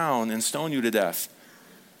of the town and stone you to death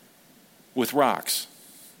with rocks.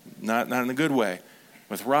 Not in a good way,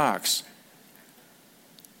 with rocks.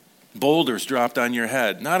 Boulders dropped on your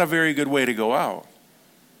head. Not a very good way to go out.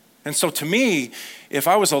 And so to me, if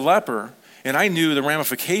I was a leper and I knew the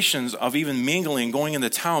ramifications of even mingling, going into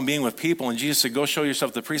town, being with people, and Jesus said, go show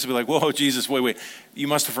yourself to the priest, I'd be like, whoa, Jesus, wait, you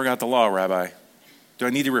must have forgot the law, Rabbi. Do I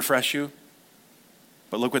need to refresh you?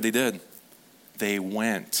 But look what they did. They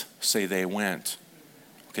went. Say they went.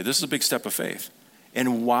 Okay, this is a big step of faith.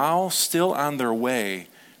 And while still on their way,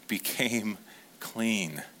 became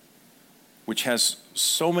clean, which has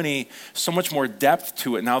so much more depth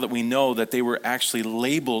to it now that we know that they were actually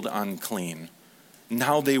labeled unclean.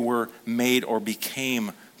 Now they were made or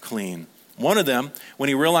became clean. One of them, when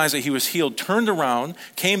he realized that he was healed, turned around,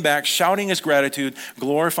 came back, shouting his gratitude,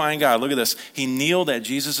 glorifying God. Look at this. He kneeled at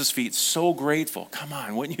Jesus' feet, so grateful. Come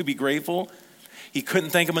on, wouldn't you be grateful? He couldn't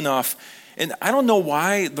thank him enough. And I don't know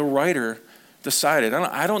why the writer decided.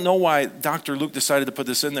 I don't know why Dr. Luke decided to put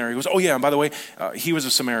this in there. He goes, oh yeah, and by the way, he was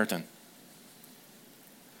a Samaritan.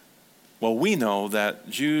 Well, we know that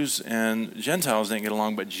Jews and Gentiles didn't get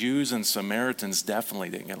along, but Jews and Samaritans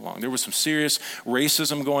definitely didn't get along. There was some serious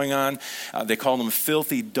racism going on. They called them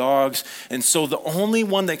filthy dogs. And so the only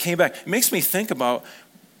one that came back, it makes me think about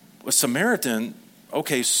a Samaritan.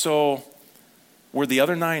 Okay, so were the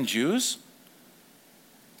other 9 Jews?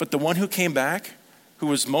 But the one who came back, who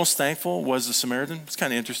was most thankful was the Samaritan. It's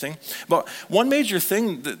kind of interesting. But one major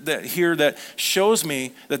thing that shows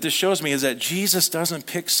me is that Jesus doesn't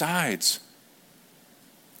pick sides.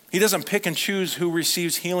 He doesn't pick and choose who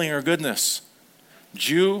receives healing or goodness.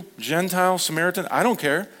 Jew, Gentile, Samaritan, I don't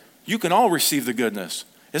care. You can all receive the goodness.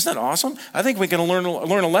 Isn't that awesome? I think we can learn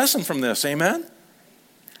a lesson from this. Amen?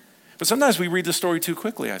 But sometimes we read the story too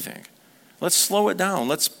quickly, I think. Let's slow it down.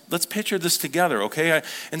 Let's picture this together, okay?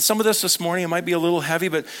 And some of this morning, it might be a little heavy,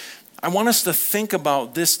 but I want us to think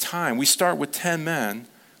about this time. We start with 10 men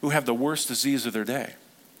who have the worst disease of their day.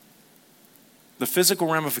 The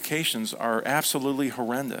physical ramifications are absolutely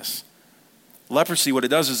horrendous. Leprosy, what it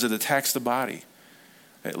does is it attacks the body.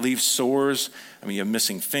 It leaves sores. You have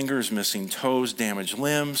missing fingers, missing toes, damaged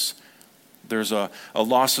limbs. There's a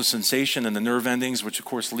loss of sensation in the nerve endings, which of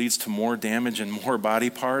course leads to more damage and more body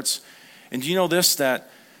parts. And do you know that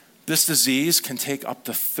this disease can take up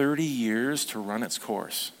to 30 years to run its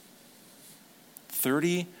course?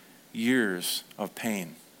 30 years of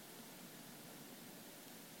pain,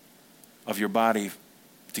 of your body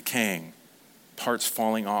decaying, parts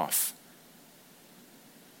falling off.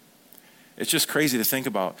 It's just crazy to think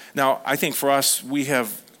about. Now, I think for us, we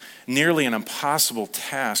have nearly an impossible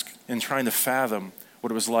task in trying to fathom what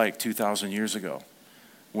it was like 2,000 years ago,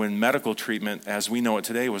 when medical treatment, as we know it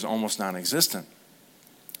today, was almost non-existent.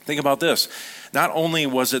 Think about this. Not only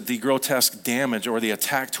was it the grotesque damage or the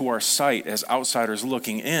attack to our sight as outsiders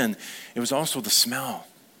looking in, it was also the smell.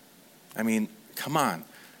 Come on.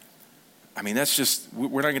 That's just,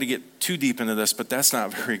 we're not going to get too deep into this, but that's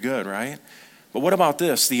not very good, right? But what about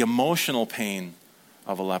this? The emotional pain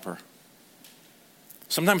of a leper.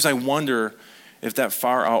 Sometimes I wonder if that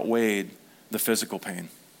far outweighed the physical pain.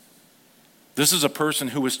 This is a person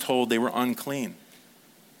who was told they were unclean.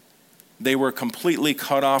 They were completely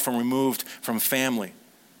cut off and removed from family,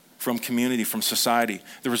 from community, from society.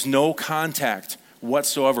 There was no contact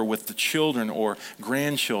whatsoever with the children or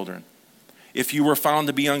grandchildren. If you were found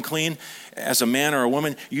to be unclean as a man or a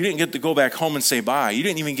woman, you didn't get to go back home and say bye. You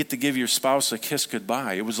didn't even get to give your spouse a kiss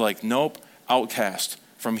goodbye. It was like, nope, outcast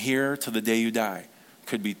from here to the day you die.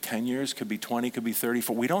 Could be 10 years, could be 20, could be 30,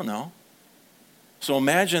 we don't know. So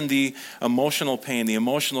imagine the emotional pain, the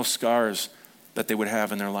emotional scars that they would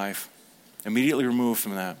have in their life, immediately removed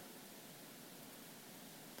from that.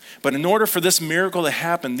 But in order for this miracle to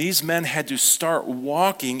happen, these men had to start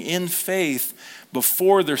walking in faith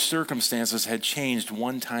before their circumstances had changed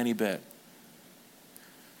one tiny bit.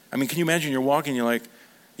 Can you imagine you're walking, you're like,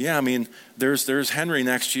 yeah, there's Henry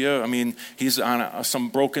next to you. He's on some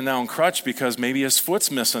broken down crutch because maybe his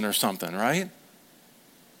foot's missing or something, right?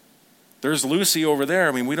 There's Lucy over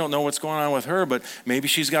there. We don't know what's going on with her, but maybe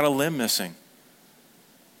she's got a limb missing.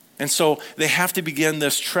 And so they have to begin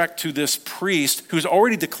this trek to this priest who's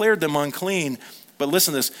already declared them unclean. But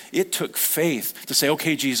listen to this. It took faith to say,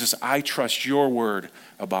 okay, Jesus, I trust your word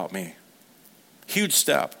about me. Huge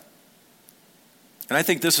step. And I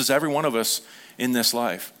think this is every one of us in this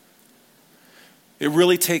life. It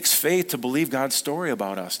really takes faith to believe God's story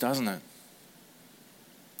about us, doesn't it?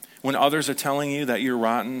 When others are telling you that you're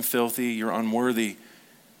rotten, filthy, you're unworthy,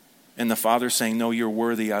 and the Father's saying, no, you're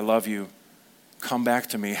worthy, I love you, come back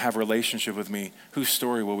to me, have a relationship with me, whose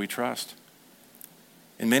story will we trust?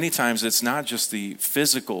 And many times it's not just the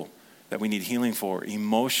physical that we need healing for.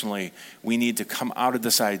 Emotionally, we need to come out of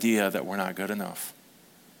this idea that we're not good enough.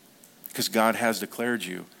 Because God has declared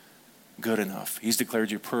you good enough. He's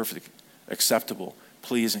declared you perfect, acceptable,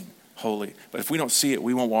 pleasing, holy. But if we don't see it,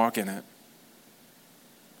 we won't walk in it.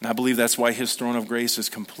 And I believe that's why his throne of grace is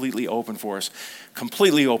completely open for us.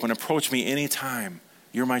 Completely open. Approach me anytime.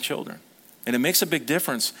 You're my children. And it makes a big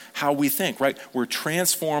difference how we think, right? We're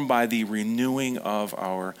transformed by the renewing of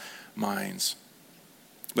our minds.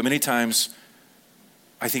 But many times,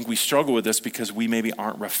 I think we struggle with this because we maybe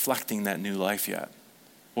aren't reflecting that new life yet.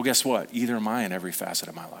 Well, guess what? Either am I in every facet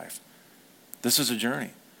of my life. This is a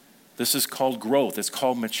journey. This is called growth. It's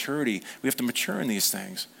called maturity. We have to mature in these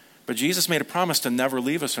things. But Jesus made a promise to never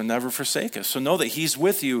leave us or never forsake us. So know that he's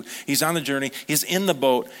with you. He's on the journey. He's in the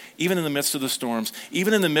boat, even in the midst of the storms,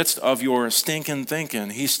 even in the midst of your stinking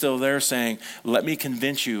thinking. He's still there saying, let me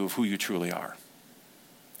convince you of who you truly are.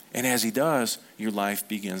 And as he does, your life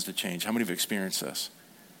begins to change. How many have experienced this?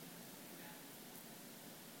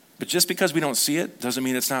 But just because we don't see it doesn't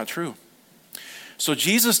mean it's not true. So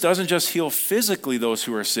Jesus doesn't just heal physically those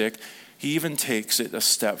who are sick. He even takes it a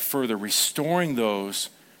step further, restoring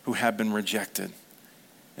those who have been rejected.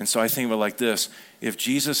 And so I think of it like this. If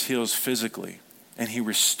Jesus heals physically and he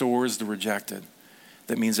restores the rejected,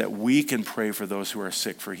 that means that we can pray for those who are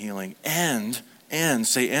sick for healing and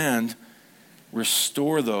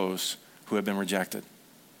restore those who have been rejected.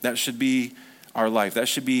 That should be our life.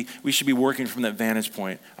 We should be working from that vantage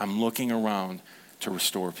point. I'm looking around to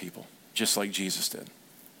restore people, just like Jesus did.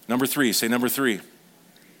 Number 3, say number 3.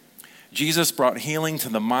 Jesus brought healing to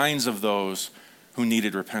the minds of those who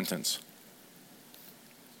needed repentance.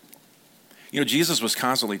 Jesus was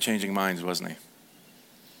constantly changing minds, wasn't he?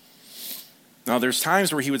 Now, there's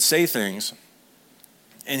times where he would say things,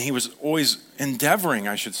 and he was always endeavoring,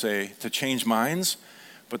 I should say, to change minds.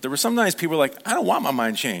 But there were sometimes people like, I don't want my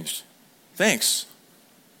mind changed. Thanks.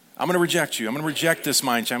 I'm going to reject you. I'm going to reject this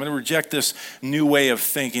mind change. I'm going to reject this new way of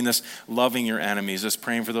thinking, this loving your enemies, this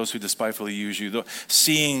praying for those who despitefully use you,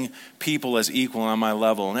 seeing people as equal on my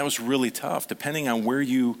level. And that was really tough, depending on where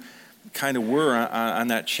you kind of were on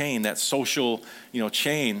that chain, that social,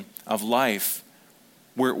 chain of life,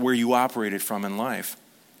 where you operated from in life.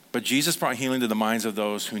 But Jesus brought healing to the minds of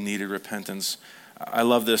those who needed repentance. I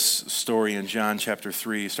love this story in John chapter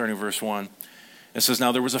 3, starting verse 1. It says,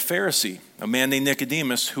 now there was a Pharisee, a man named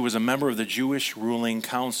Nicodemus, who was a member of the Jewish ruling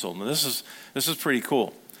council. Now this is pretty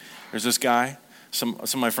cool. There's this guy, some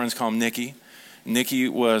of my friends call him Nicky. Nicky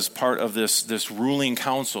was part of this ruling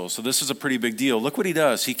council, so this is a pretty big deal. Look what he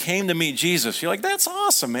does. He came to meet Jesus. You're like, that's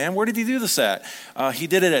awesome, man. Where did he do this at? He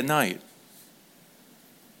did it at night.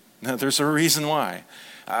 Now, there's a reason why.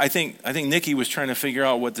 I think Nicky was trying to figure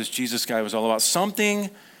out what this Jesus guy was all about. Something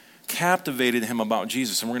captivated him about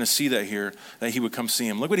Jesus, and we're going to see that here, that he would come see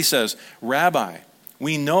him. Look what he says. Rabbi,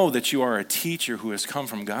 we know that you are a teacher who has come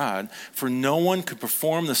from God, for no one could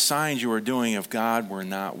perform the signs you are doing if God were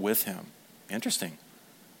not with him. Interesting.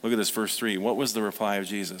 Look at this, verse 3. What was the reply of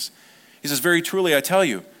Jesus? He says, very truly, I tell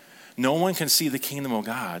you, no one can see the kingdom of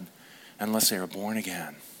God unless they are born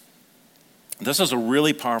again. This is a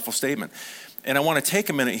really powerful statement. And I want to take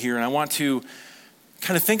a minute here, and I want to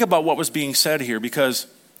kind of think about what was being said here, because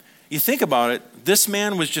you think about it, this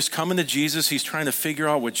man was just coming to Jesus. He's trying to figure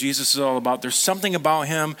out what Jesus is all about. There's something about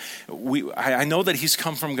him. I know that he's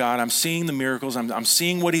come from God. I'm seeing the miracles. I'm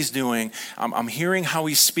seeing what he's doing. I'm hearing how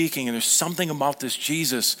he's speaking, and there's something about this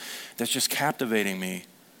Jesus that's just captivating me.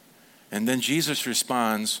 And then Jesus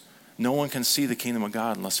responds, no one can see the kingdom of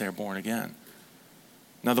God unless they are born again.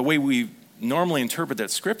 Now, the way we normally interpret that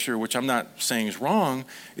scripture, which I'm not saying is wrong,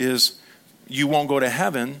 is you won't go to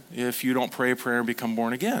heaven if you don't pray a prayer and become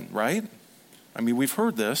born again, right? I mean, we've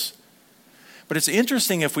heard this. But it's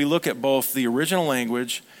interesting if we look at both the original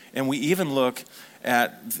language and we even look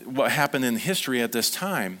at what happened in history at this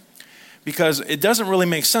time, because it doesn't really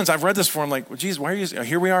make sense. I've read this before. I'm like, well, geez, why are you?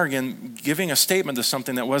 Here we are again giving a statement to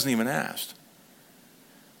something that wasn't even asked.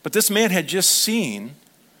 But this man had just seen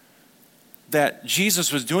that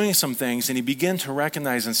Jesus was doing some things, and he began to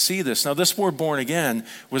recognize and see this. Now, this word born again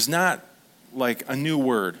was not like a new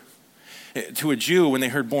word. To a Jew, when they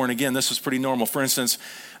heard born again, this was pretty normal. For instance,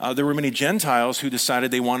 there were many Gentiles who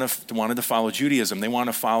decided they wanted to follow Judaism. They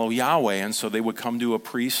wanted to follow Yahweh, and so they would come to a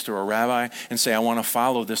priest or a rabbi and say, I want to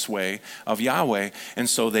follow this way of Yahweh. And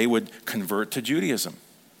so they would convert to Judaism.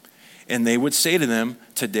 And they would say to them,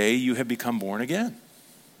 today you have become born again.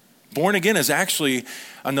 Born again is actually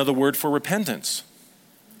another word for repentance.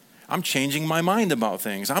 I'm changing my mind about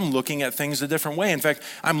things. I'm looking at things a different way. In fact,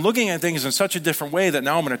 I'm looking at things in such a different way that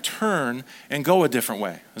now I'm going to turn and go a different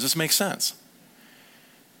way. Does this make sense?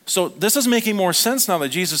 So this is making more sense now that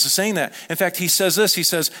Jesus is saying that. In fact, he says this. He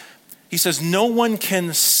says, no one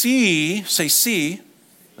can see, say see.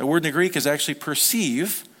 The word in the Greek is actually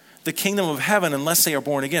perceive the kingdom of heaven unless they are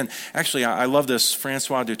born again. Actually, I love this.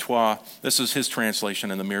 Francois Dutoit, this is his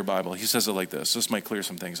translation in the Mirror Bible. He says it like this. This might clear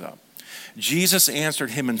some things up. Jesus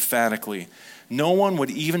answered him emphatically. No one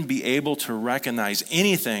would even be able to recognize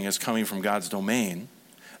anything as coming from God's domain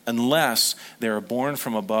unless they are born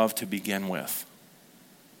from above to begin with.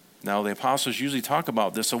 Now, the apostles usually talk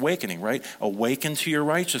about this awakening, right? Awaken to your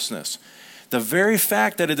righteousness. The very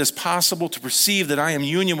fact that it is possible to perceive that I am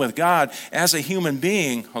union with God as a human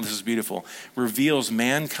being, oh, this is beautiful, reveals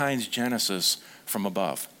mankind's genesis from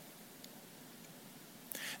above.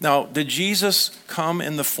 Now, did Jesus come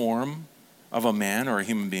in the form of a man or a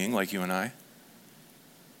human being like you and I?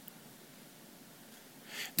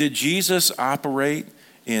 Did Jesus operate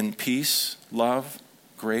in peace, love,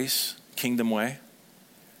 grace, kingdom way?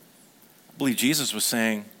 I believe Jesus was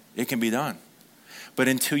saying it can be done. But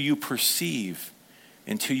until you perceive,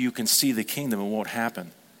 until you can see the kingdom, it won't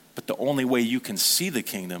happen. But the only way you can see the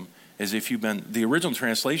kingdom is if you've been, the original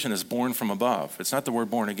translation is born from above. It's not the word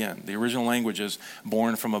born again. The original language is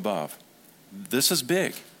born from above. This is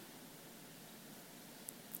big.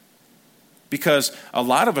 Because a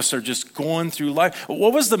lot of us are just going through life.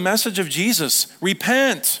 What was the message of Jesus?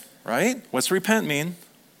 Repent, right? What's repent mean?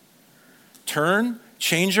 Turn,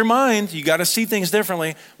 Change your mind. You got to see things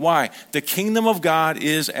differently. Why? The kingdom of God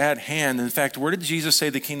is at hand. In fact, where did Jesus say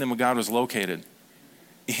the kingdom of God was located?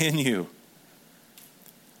 In you.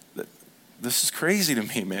 This is crazy to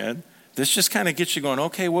me, man. This just kind of gets you going,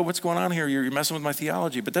 okay, well, what's going on here? You're messing with my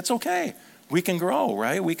theology, but that's okay. We can grow,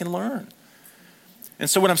 right? We can learn. And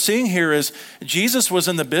so what I'm seeing here is Jesus was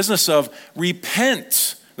in the business of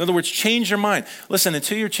repent. In other words, change your mind. Listen,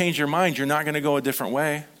 until you change your mind, you're not going to go a different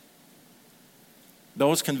way.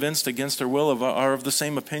 Those convinced against their will are of the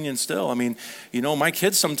same opinion still. I mean, my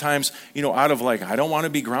kids sometimes, out of like, I don't want to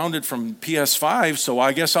be grounded from PS5, so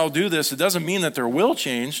I guess I'll do this. It doesn't mean that their will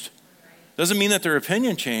changed. Doesn't mean that their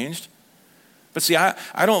opinion changed. But see,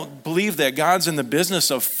 I don't believe that God's in the business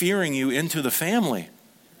of fearing you into the family.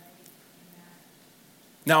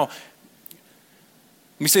 Now,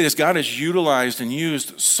 let me say this. God has utilized and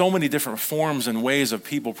used so many different forms and ways of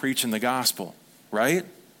people preaching the gospel, right?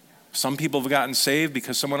 Some people have gotten saved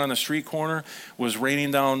because someone on the street corner was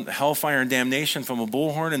raining down hellfire and damnation from a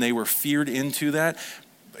bullhorn and they were feared into that.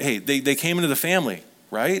 Hey, they came into the family,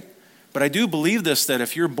 right? But I do believe this, that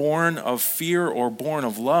if you're born of fear or born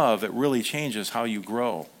of love, it really changes how you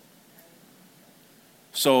grow.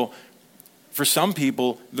 So for some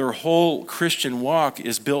people, their whole Christian walk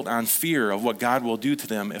is built on fear of what God will do to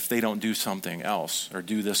them if they don't do something else or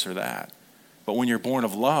do this or that. But when you're born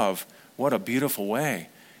of love, what a beautiful way.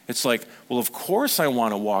 It's like, well, of course I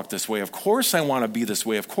want to walk this way. Of course I want to be this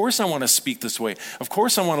way. Of course I want to speak this way. Of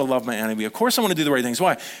course I want to love my enemy. Of course I want to do the right things.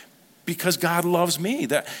 Why? Because God loves me.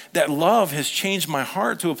 That love has changed my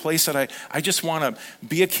heart to a place that I just want to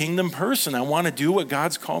be a kingdom person. I want to do what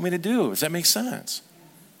God's called me to do. Does that make sense?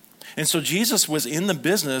 And so Jesus was in the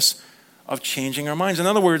business of changing our minds. In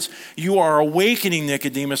other words, you are awakening,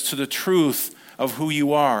 Nicodemus, to the truth of who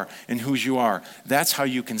you are and whose you are. That's how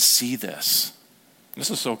you can see this. This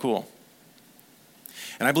is so cool.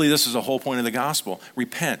 And I believe this is the whole point of the gospel.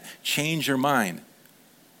 Repent. Change your mind.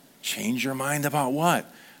 Change your mind about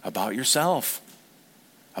what? About yourself,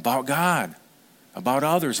 about God, about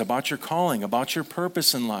others, about your calling, about your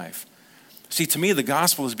purpose in life. See, to me, the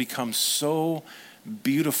gospel has become so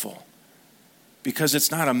beautiful because it's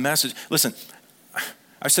not a message. Listen,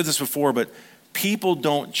 I've said this before, but people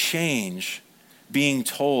don't change being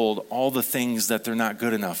told all the things that they're not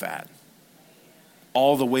good enough at,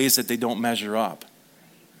 all the ways that they don't measure up.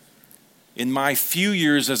 In my few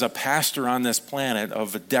years as a pastor on this planet,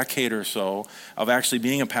 of a decade or so, of actually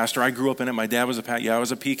being a pastor, I grew up in it. My dad was a pastor. Yeah, I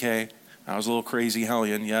was a PK. I was a little crazy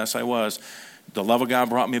hellion. Yes, I was. The love of God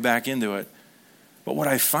brought me back into it. But what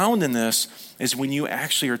I found in this is when you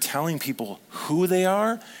actually are telling people who they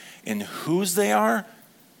are and whose they are,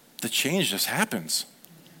 the change just happens.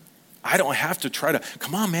 I don't have to try to,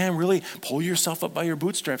 come on, man, really pull yourself up by your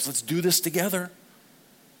bootstraps. Let's do this together.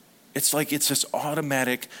 It's like it's this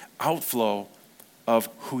automatic outflow of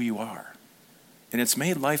who you are. And it's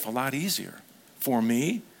made life a lot easier for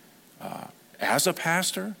me as a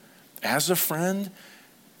pastor, as a friend,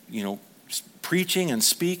 preaching and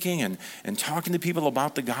speaking and talking to people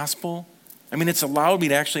about the gospel. I mean, it's allowed me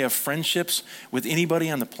to actually have friendships with anybody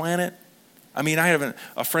on the planet. I mean, I have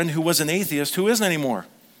a friend who was an atheist who isn't anymore.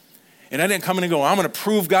 And I didn't come in and go, I'm going to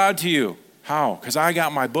prove God to you. How? Because I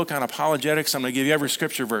got my book on apologetics. I'm going to give you every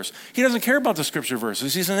scripture verse. He doesn't care about the scripture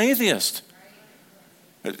verses. He's an atheist.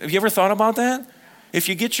 Have you ever thought about that? If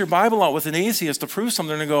you get your Bible out with an atheist to prove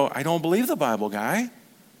something, they're going to go, I don't believe the Bible, guy.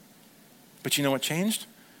 But you know what changed?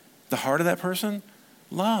 The heart of that person?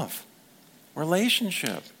 Love.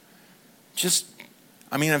 Relationship.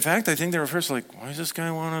 In fact, I think they were first like, why does this guy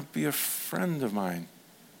want to be a friend of mine?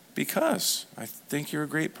 Because I think you're a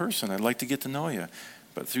great person. I'd like to get to know you.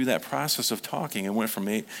 But through that process of talking, it went from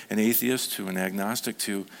an atheist to an agnostic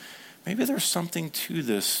to maybe there's something to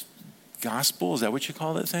this gospel. Is that what you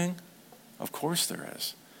call that thing? Of course there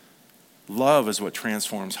is. Love is what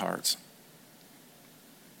transforms hearts.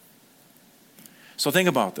 So think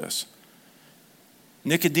about this.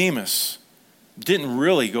 Nicodemus didn't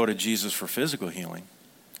really go to Jesus for physical healing.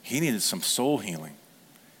 He needed some soul healing.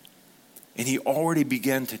 And he already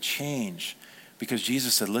began to change because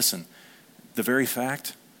Jesus said, listen, the very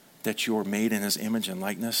fact that you're made in his image and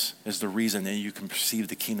likeness is the reason that you can perceive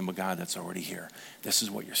the kingdom of God that's already here. This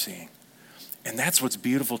is what you're seeing. And that's what's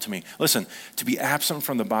beautiful to me. Listen, to be absent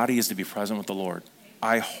from the body is to be present with the Lord.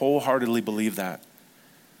 I wholeheartedly believe that.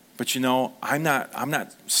 But I'm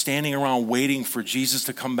not standing around waiting for Jesus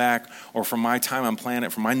to come back or for my time on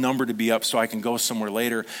planet, for my number to be up so I can go somewhere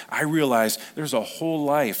later. I realize there's a whole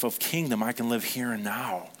life of kingdom I can live here and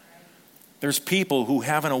now. There's people who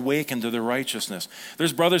haven't awakened to their righteousness.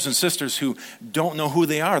 There's brothers and sisters who don't know who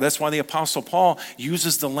they are. That's why the Apostle Paul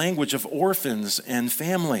uses the language of orphans and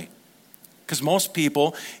family. Because most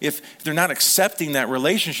people, if they're not accepting that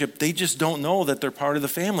relationship, they just don't know that they're part of the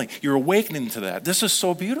family. You're awakening to that. This is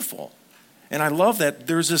so beautiful. And I love that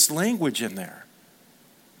there's this language in there.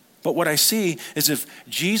 But what I see is if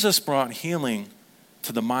Jesus brought healing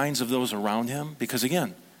to the minds of those around him, because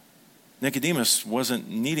again, Nicodemus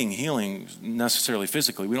wasn't needing healing necessarily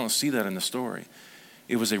physically. We don't see that in the story.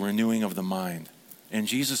 It was a renewing of the mind. And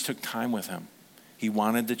Jesus took time with him. He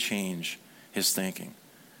wanted to change his thinking.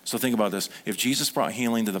 So think about this. If Jesus brought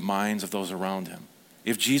healing to the minds of those around him,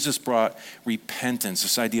 if Jesus brought repentance,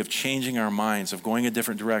 this idea of changing our minds, of going a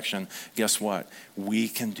different direction, guess what? We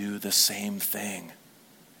can do the same thing.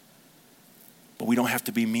 But we don't have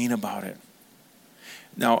to be mean about it.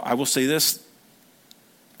 Now, I will say this.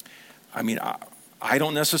 I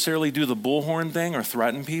don't necessarily do the bullhorn thing or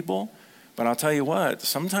threaten people, but I'll tell you what,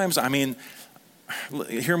 sometimes,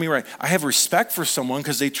 hear me right. I have respect for someone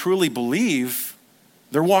because they truly believe.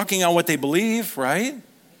 They're walking out what they believe, right?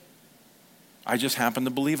 I just happen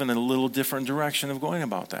to believe in a little different direction of going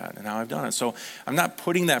about that and how I've done it. So I'm not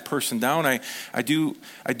putting that person down. I do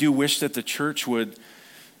wish that the church would,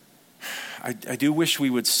 I do wish we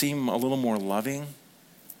would seem a little more loving.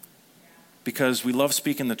 Because we love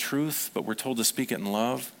speaking the truth, but we're told to speak it in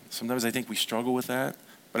love. Sometimes I think we struggle with that,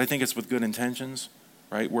 but I think it's with good intentions,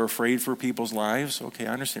 right? We're afraid for people's lives. Okay,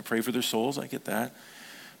 I understand. Pray for their souls. I get that.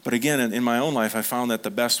 But again, in my own life, I found that the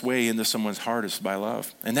best way into someone's heart is by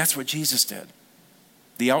love. And that's what Jesus did.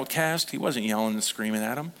 The outcast, he wasn't yelling and screaming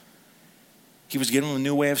at him. He was giving them a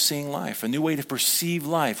new way of seeing life, a new way to perceive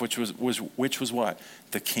life, which was what?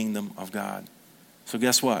 The kingdom of God. So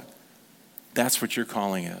guess what? That's what your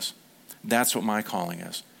calling is. That's what my calling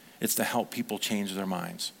is. It's to help people change their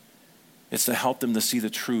minds. It's to help them to see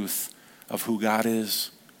the truth of who God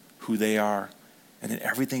is, who they are, and then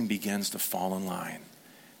everything begins to fall in line.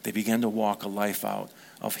 They begin to walk a life out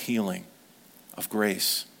of healing, of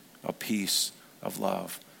grace, of peace, of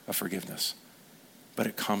love, of forgiveness. But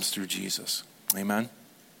it comes through Jesus. Amen?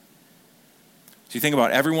 So you think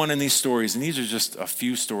about everyone in these stories, and these are just a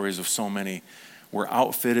few stories of so many, were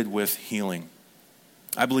outfitted with healing.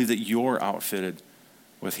 I believe that you're outfitted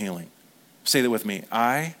with healing. Say that with me.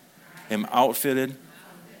 I am outfitted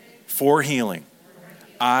for healing.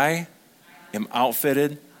 I am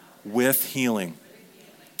outfitted with healing.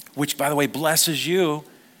 Which, by the way, blesses you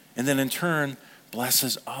and then in turn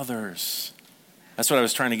blesses others. That's what I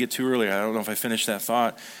was trying to get to earlier. I don't know if I finished that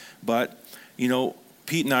thought. But,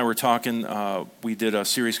 Pete and I were talking. We did a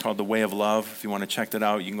series called The Way of Love. If you want to check that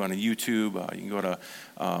out, you can go on to YouTube. You can go to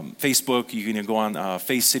Facebook. You can go on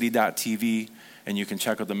facecity.tv, and you can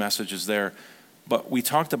check out the messages there. But we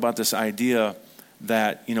talked about this idea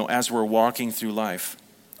that, as we're walking through life,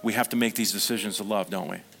 we have to make these decisions of love, don't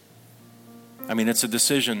we? It's a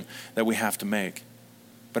decision that we have to make.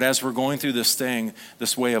 But as we're going through this thing,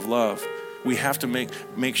 this way of love, we have to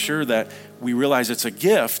make sure that we realize it's a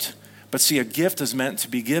gift. But see, a gift is meant to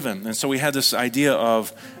be given. And so we had this idea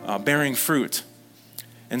of bearing fruit.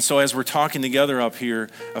 And so as we're talking together up here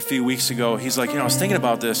a few weeks ago, he's like, I was thinking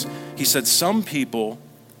about this. He said, some people,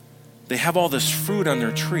 they have all this fruit on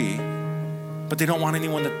their tree, but they don't want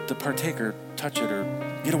anyone to partake or touch it or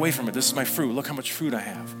get away from it. This is my fruit. Look how much fruit I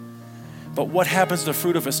have. But what happens to the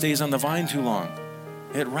fruit if it stays on the vine too long?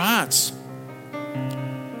 It rots.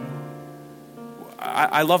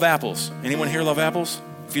 I love apples. Anyone here love apples?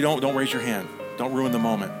 If you don't raise your hand. Don't ruin the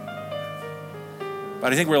moment.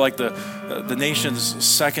 But I think we're like the nation's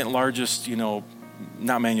second largest,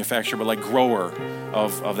 not manufacturer, but like grower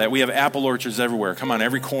of that. We have apple orchards everywhere. Come on,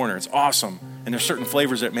 every corner. It's awesome. And there's certain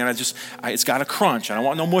flavors that, man, it's got a crunch. I don't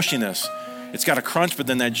want no mushiness. It's got a crunch, but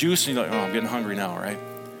then that juice, and you're like, I'm getting hungry now, right?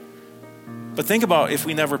 But think about if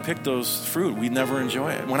we never picked those fruit, we'd never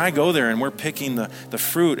enjoy it. When I go there and we're picking the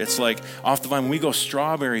fruit, it's like off the vine. When we go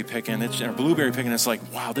strawberry picking or blueberry picking, it's like,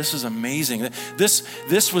 wow, this is amazing.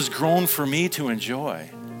 This was grown for me to enjoy.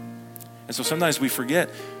 And so sometimes we forget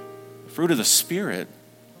the fruit of the Spirit.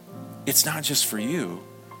 It's not just for you.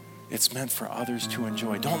 It's meant for others to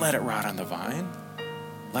enjoy. Don't let it rot on the vine.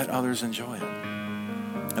 Let others enjoy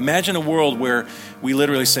it. Imagine a world where we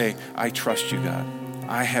literally say, I trust you, God.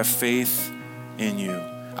 I have faith in you.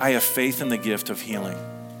 I have faith in the gift of healing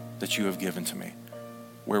that you have given to me.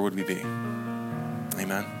 Where would we be?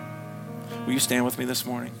 Amen. Will you stand with me this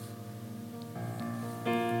morning?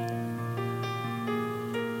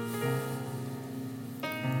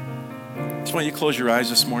 I just want you to close your eyes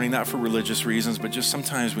this morning, not for religious reasons, but just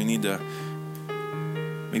sometimes we need to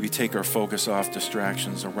maybe take our focus off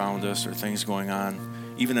distractions around us or things going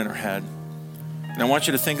on, even in our head. And I want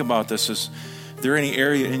you to think about this. Is there any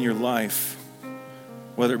area in your life,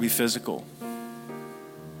 whether it be physical,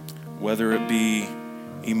 whether it be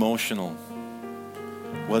emotional,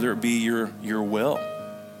 whether it be your will?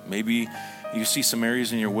 Maybe you see some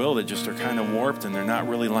areas in your will that just are kind of warped and they're not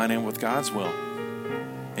really lining up with God's will.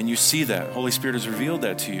 And you see that. Holy Spirit has revealed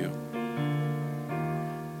that to you.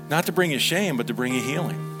 Not to bring you shame, but to bring you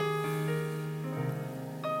healing.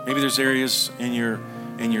 Maybe there's areas in your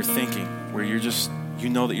thinking where you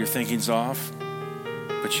know that your thinking's off,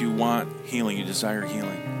 but you want healing, you desire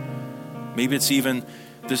healing. Maybe it's even,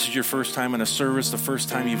 this is your first time in a service, the first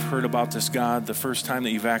time you've heard about this God, the first time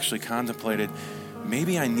that you've actually contemplated,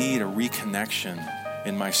 maybe I need a reconnection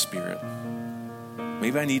in my spirit.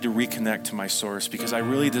 Maybe I need to reconnect to my source because I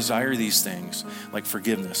really desire these things like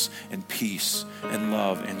forgiveness and peace and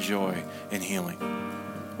love and joy and healing.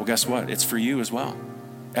 Well, guess what? It's for you as well.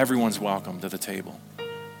 Everyone's welcome to the table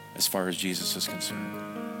as far as Jesus is concerned.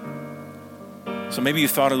 So maybe you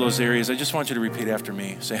thought of those areas. I just want you to repeat after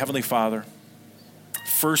me. Say, Heavenly Father,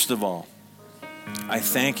 first of all, I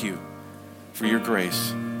thank you for your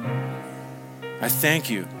grace. I thank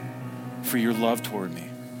you for your love toward me.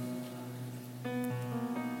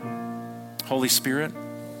 Holy Spirit,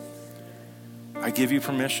 I give you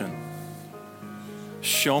permission.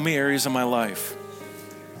 Show me areas of my life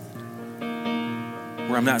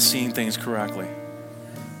where I'm not seeing things correctly,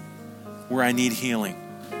 where I need healing.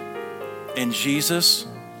 And Jesus,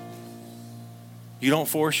 you don't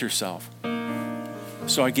force yourself.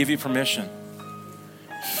 So I give you permission.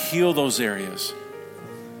 Heal those areas.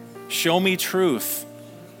 Show me truth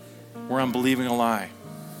where I'm believing a lie.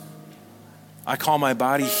 I call my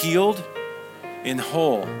body healed and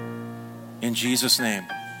whole in Jesus' name.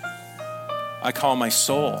 I call my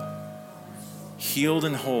soul healed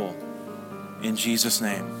and whole in Jesus'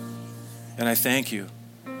 name. And I thank you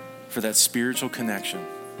for that spiritual connection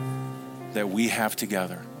that we have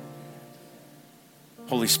together.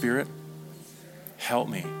 Holy Spirit, help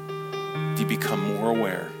me to become more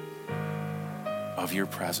aware of your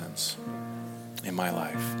presence in my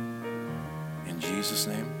life. In Jesus'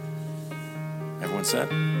 name. Everyone said?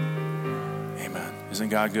 Amen. Isn't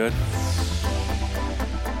God good?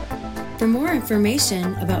 For more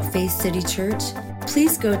information about Faith City Church,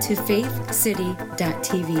 please go to faithcity.tv.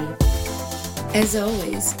 As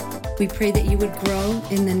always, we pray that you would grow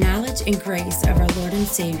in the knowledge and grace of our Lord and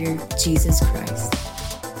Savior, Jesus Christ.